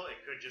parental, it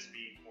could just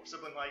be more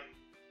sibling-like.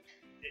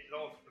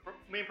 The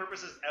main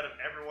purpose is, out of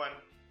everyone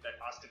that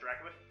Asuka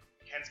interacted with,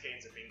 Kensuke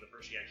ends up being the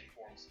first she actually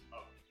forms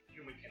of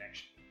human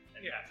connection.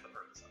 And that's the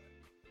purpose of it.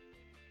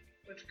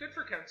 It's good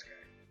for Kensuke.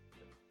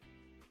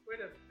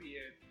 Way to be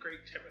a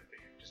great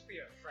Timothy. Just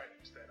be a friend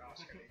that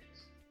Asuka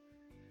needs.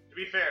 To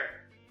be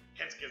fair,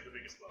 Kensuke is the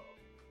biggest blow.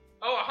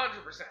 Oh, 100%.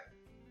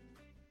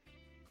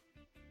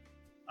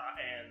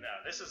 And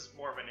this is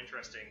more of an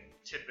interesting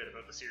tidbit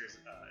about the series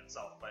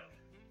itself, but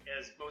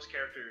as most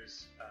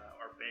characters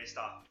are based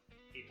off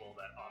people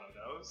that Otto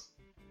knows,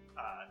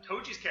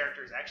 Toji's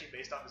character is actually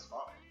based off his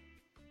father.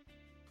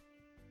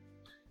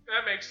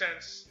 That makes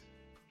sense.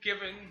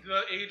 Given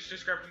the age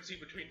discrepancy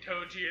between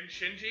Toji and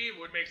Shinji, it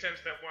would make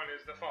sense that one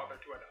is the father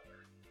to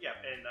another. Yeah,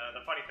 and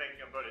the funny thing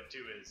about it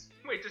too is...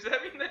 Wait, does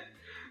that mean that...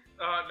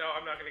 no,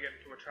 I'm not going to get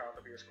into a child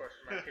abuse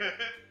question mark here.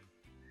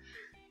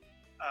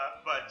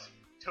 But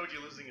Toji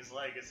losing his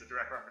leg is a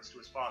direct reference to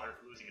his father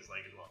losing his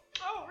leg as well.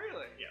 Oh,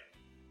 really? Yeah.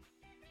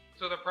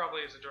 So there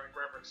probably is a direct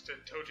reference to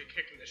Toji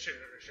kicking the shit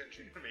out of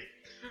Shinji. Maybe.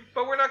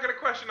 But we're not going to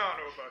question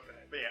Anno about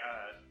that. But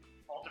yeah,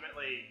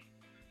 ultimately,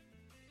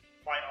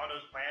 by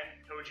Anno's plan,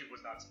 Toji was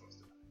not supposed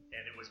to die.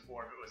 And it was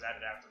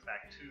added after the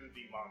fact to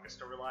the manga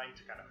storyline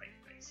to kind of heighten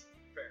things.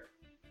 Fair.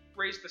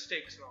 Raise the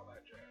stakes and all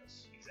that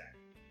jazz.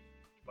 Exactly.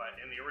 But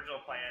in the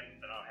original plan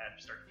that Anno had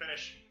start to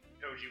finish,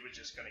 Toji was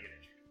just going to get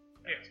injured.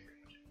 That's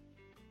pretty much it.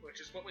 Which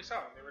is what we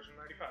saw in the original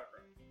 95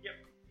 run. Yep.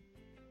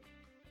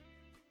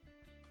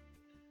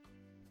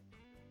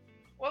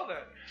 Well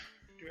then,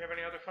 do we have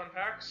any other fun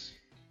facts?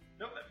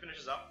 Nope, that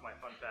finishes up my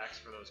fun facts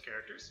for those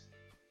characters.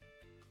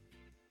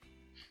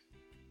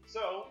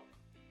 So,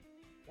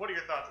 what are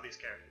your thoughts of these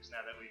characters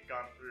now that we've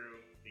gone through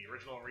the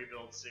original and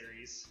Rebuild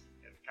series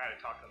and kind of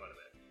talked them out a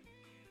bit?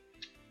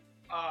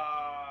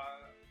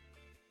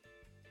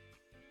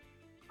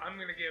 I'm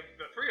going to give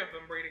the three of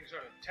them ratings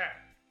out of 10.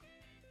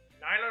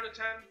 9 out of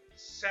 10,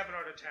 7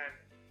 out of 10,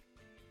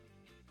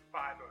 5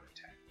 out of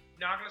 10.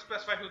 Not going to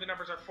specify who the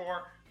numbers are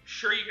for.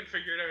 Sure, you can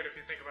figure it out if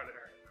you think about it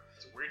hard enough.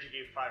 It's weird you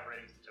gave 5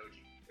 ratings to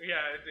Toji.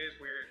 Yeah, it is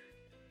weird.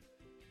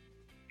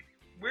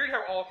 Weird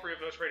how all three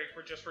of those ratings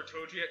were just for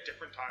Toji at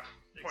different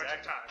points in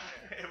time.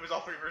 It was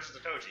all 3 versions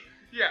of Toji.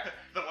 Yeah.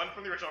 The one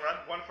from the original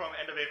run, one from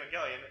End of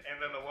Evangelion,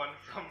 and then the one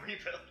from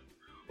Rebuild.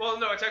 Well,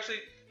 no, it's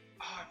actually...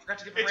 Oh, I forgot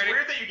to give him a It's rating.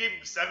 weird that you gave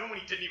him 7 when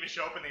he didn't even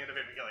show up in the End of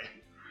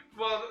Evangelion.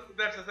 Well,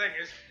 that's the thing,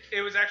 is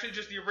it was actually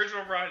just the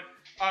original run,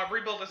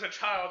 Rebuild as a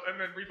child, and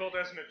then Rebuild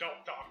as an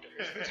adult doctor.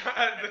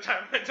 The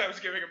timelines I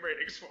was giving him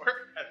ratings for.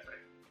 That's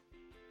right.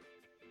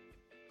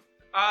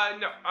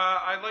 No,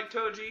 I like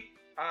Toji.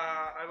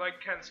 I like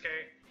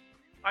Kensuke.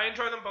 I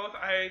enjoy them both.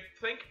 I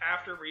think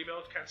after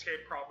Rebuild,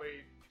 Kensuke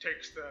probably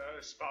takes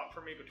the spot for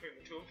me between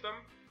the two of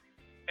them.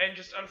 And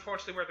just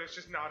unfortunately, where there's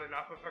just not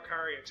enough of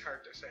Hikari, it's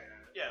hard to say.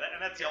 Yeah,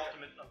 and that's the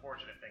ultimate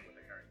unfortunate thing with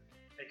Hikari.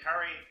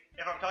 Hikari,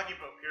 if I'm talking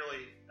about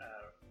purely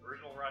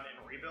original run and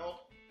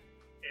Rebuild,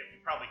 it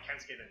would probably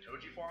Kensuke than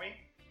Toji for me.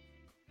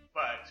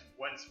 But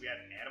once we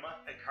had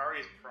Anima, Hikari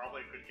is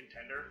probably a good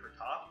contender for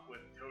top, with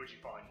Toji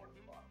falling more to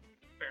the bottom.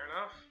 Fair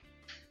enough.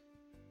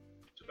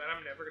 Too bad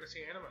I'm never going to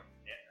see Anima.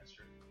 Yeah, that's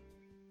true.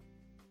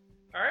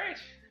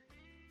 Alright.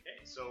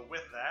 Okay, so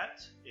with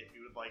that, if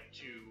you would like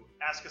to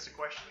ask us a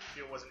question that you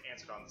feel wasn't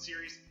answered on the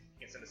series,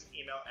 you can send us an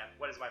email at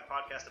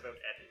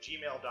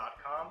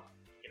whatismypodcastabout@gmail.com.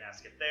 You can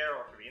ask it there,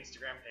 or through the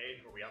Instagram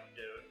page, where we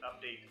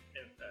update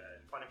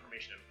fun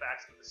information and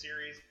facts about the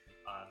series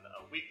on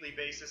a weekly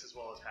basis, as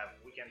well as have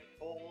weekend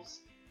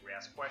polls where we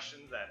ask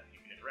questions that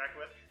you can interact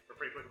with. We're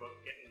pretty quick about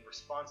getting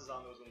responses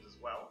on those ones as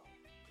well.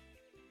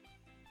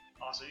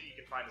 Also, you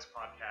can find this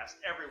podcast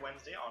every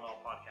Wednesday on all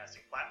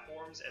podcasting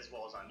platforms, as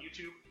well as on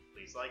YouTube.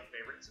 Please like,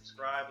 favorite,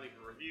 subscribe, leave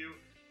a review.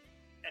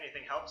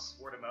 Anything helps.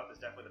 Word of mouth is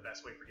definitely the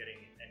best way for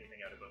getting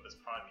anything out about this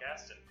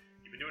podcast, and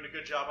you've been doing a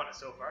good job on it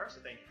so far,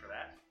 so thank you for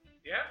that.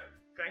 Yeah,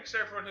 thanks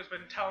to everyone who's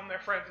been telling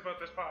their friends about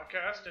this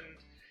podcast, and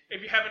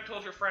if you haven't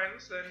told your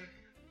friends, then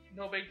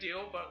no big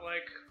deal, but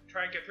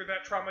try and get through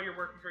that trauma you're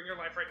working through in your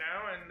life right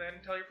now, and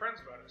then tell your friends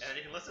about us. And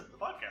you can listen to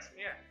the podcast.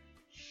 Yeah.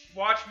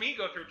 Watch me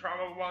go through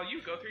trauma while you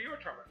go through your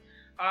trauma.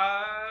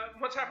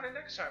 What's happening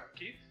next time,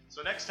 Keith?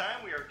 So next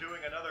time we are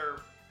doing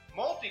another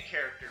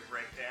multi-character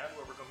breakdown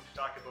where we're going to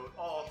talk about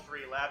all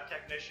 3 lab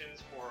technicians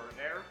for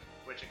NERV,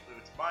 which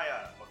includes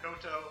Maya,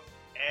 Makoto,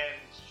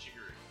 and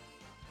Shigeru.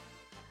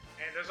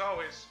 And as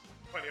always,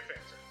 plenty of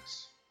fan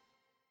service.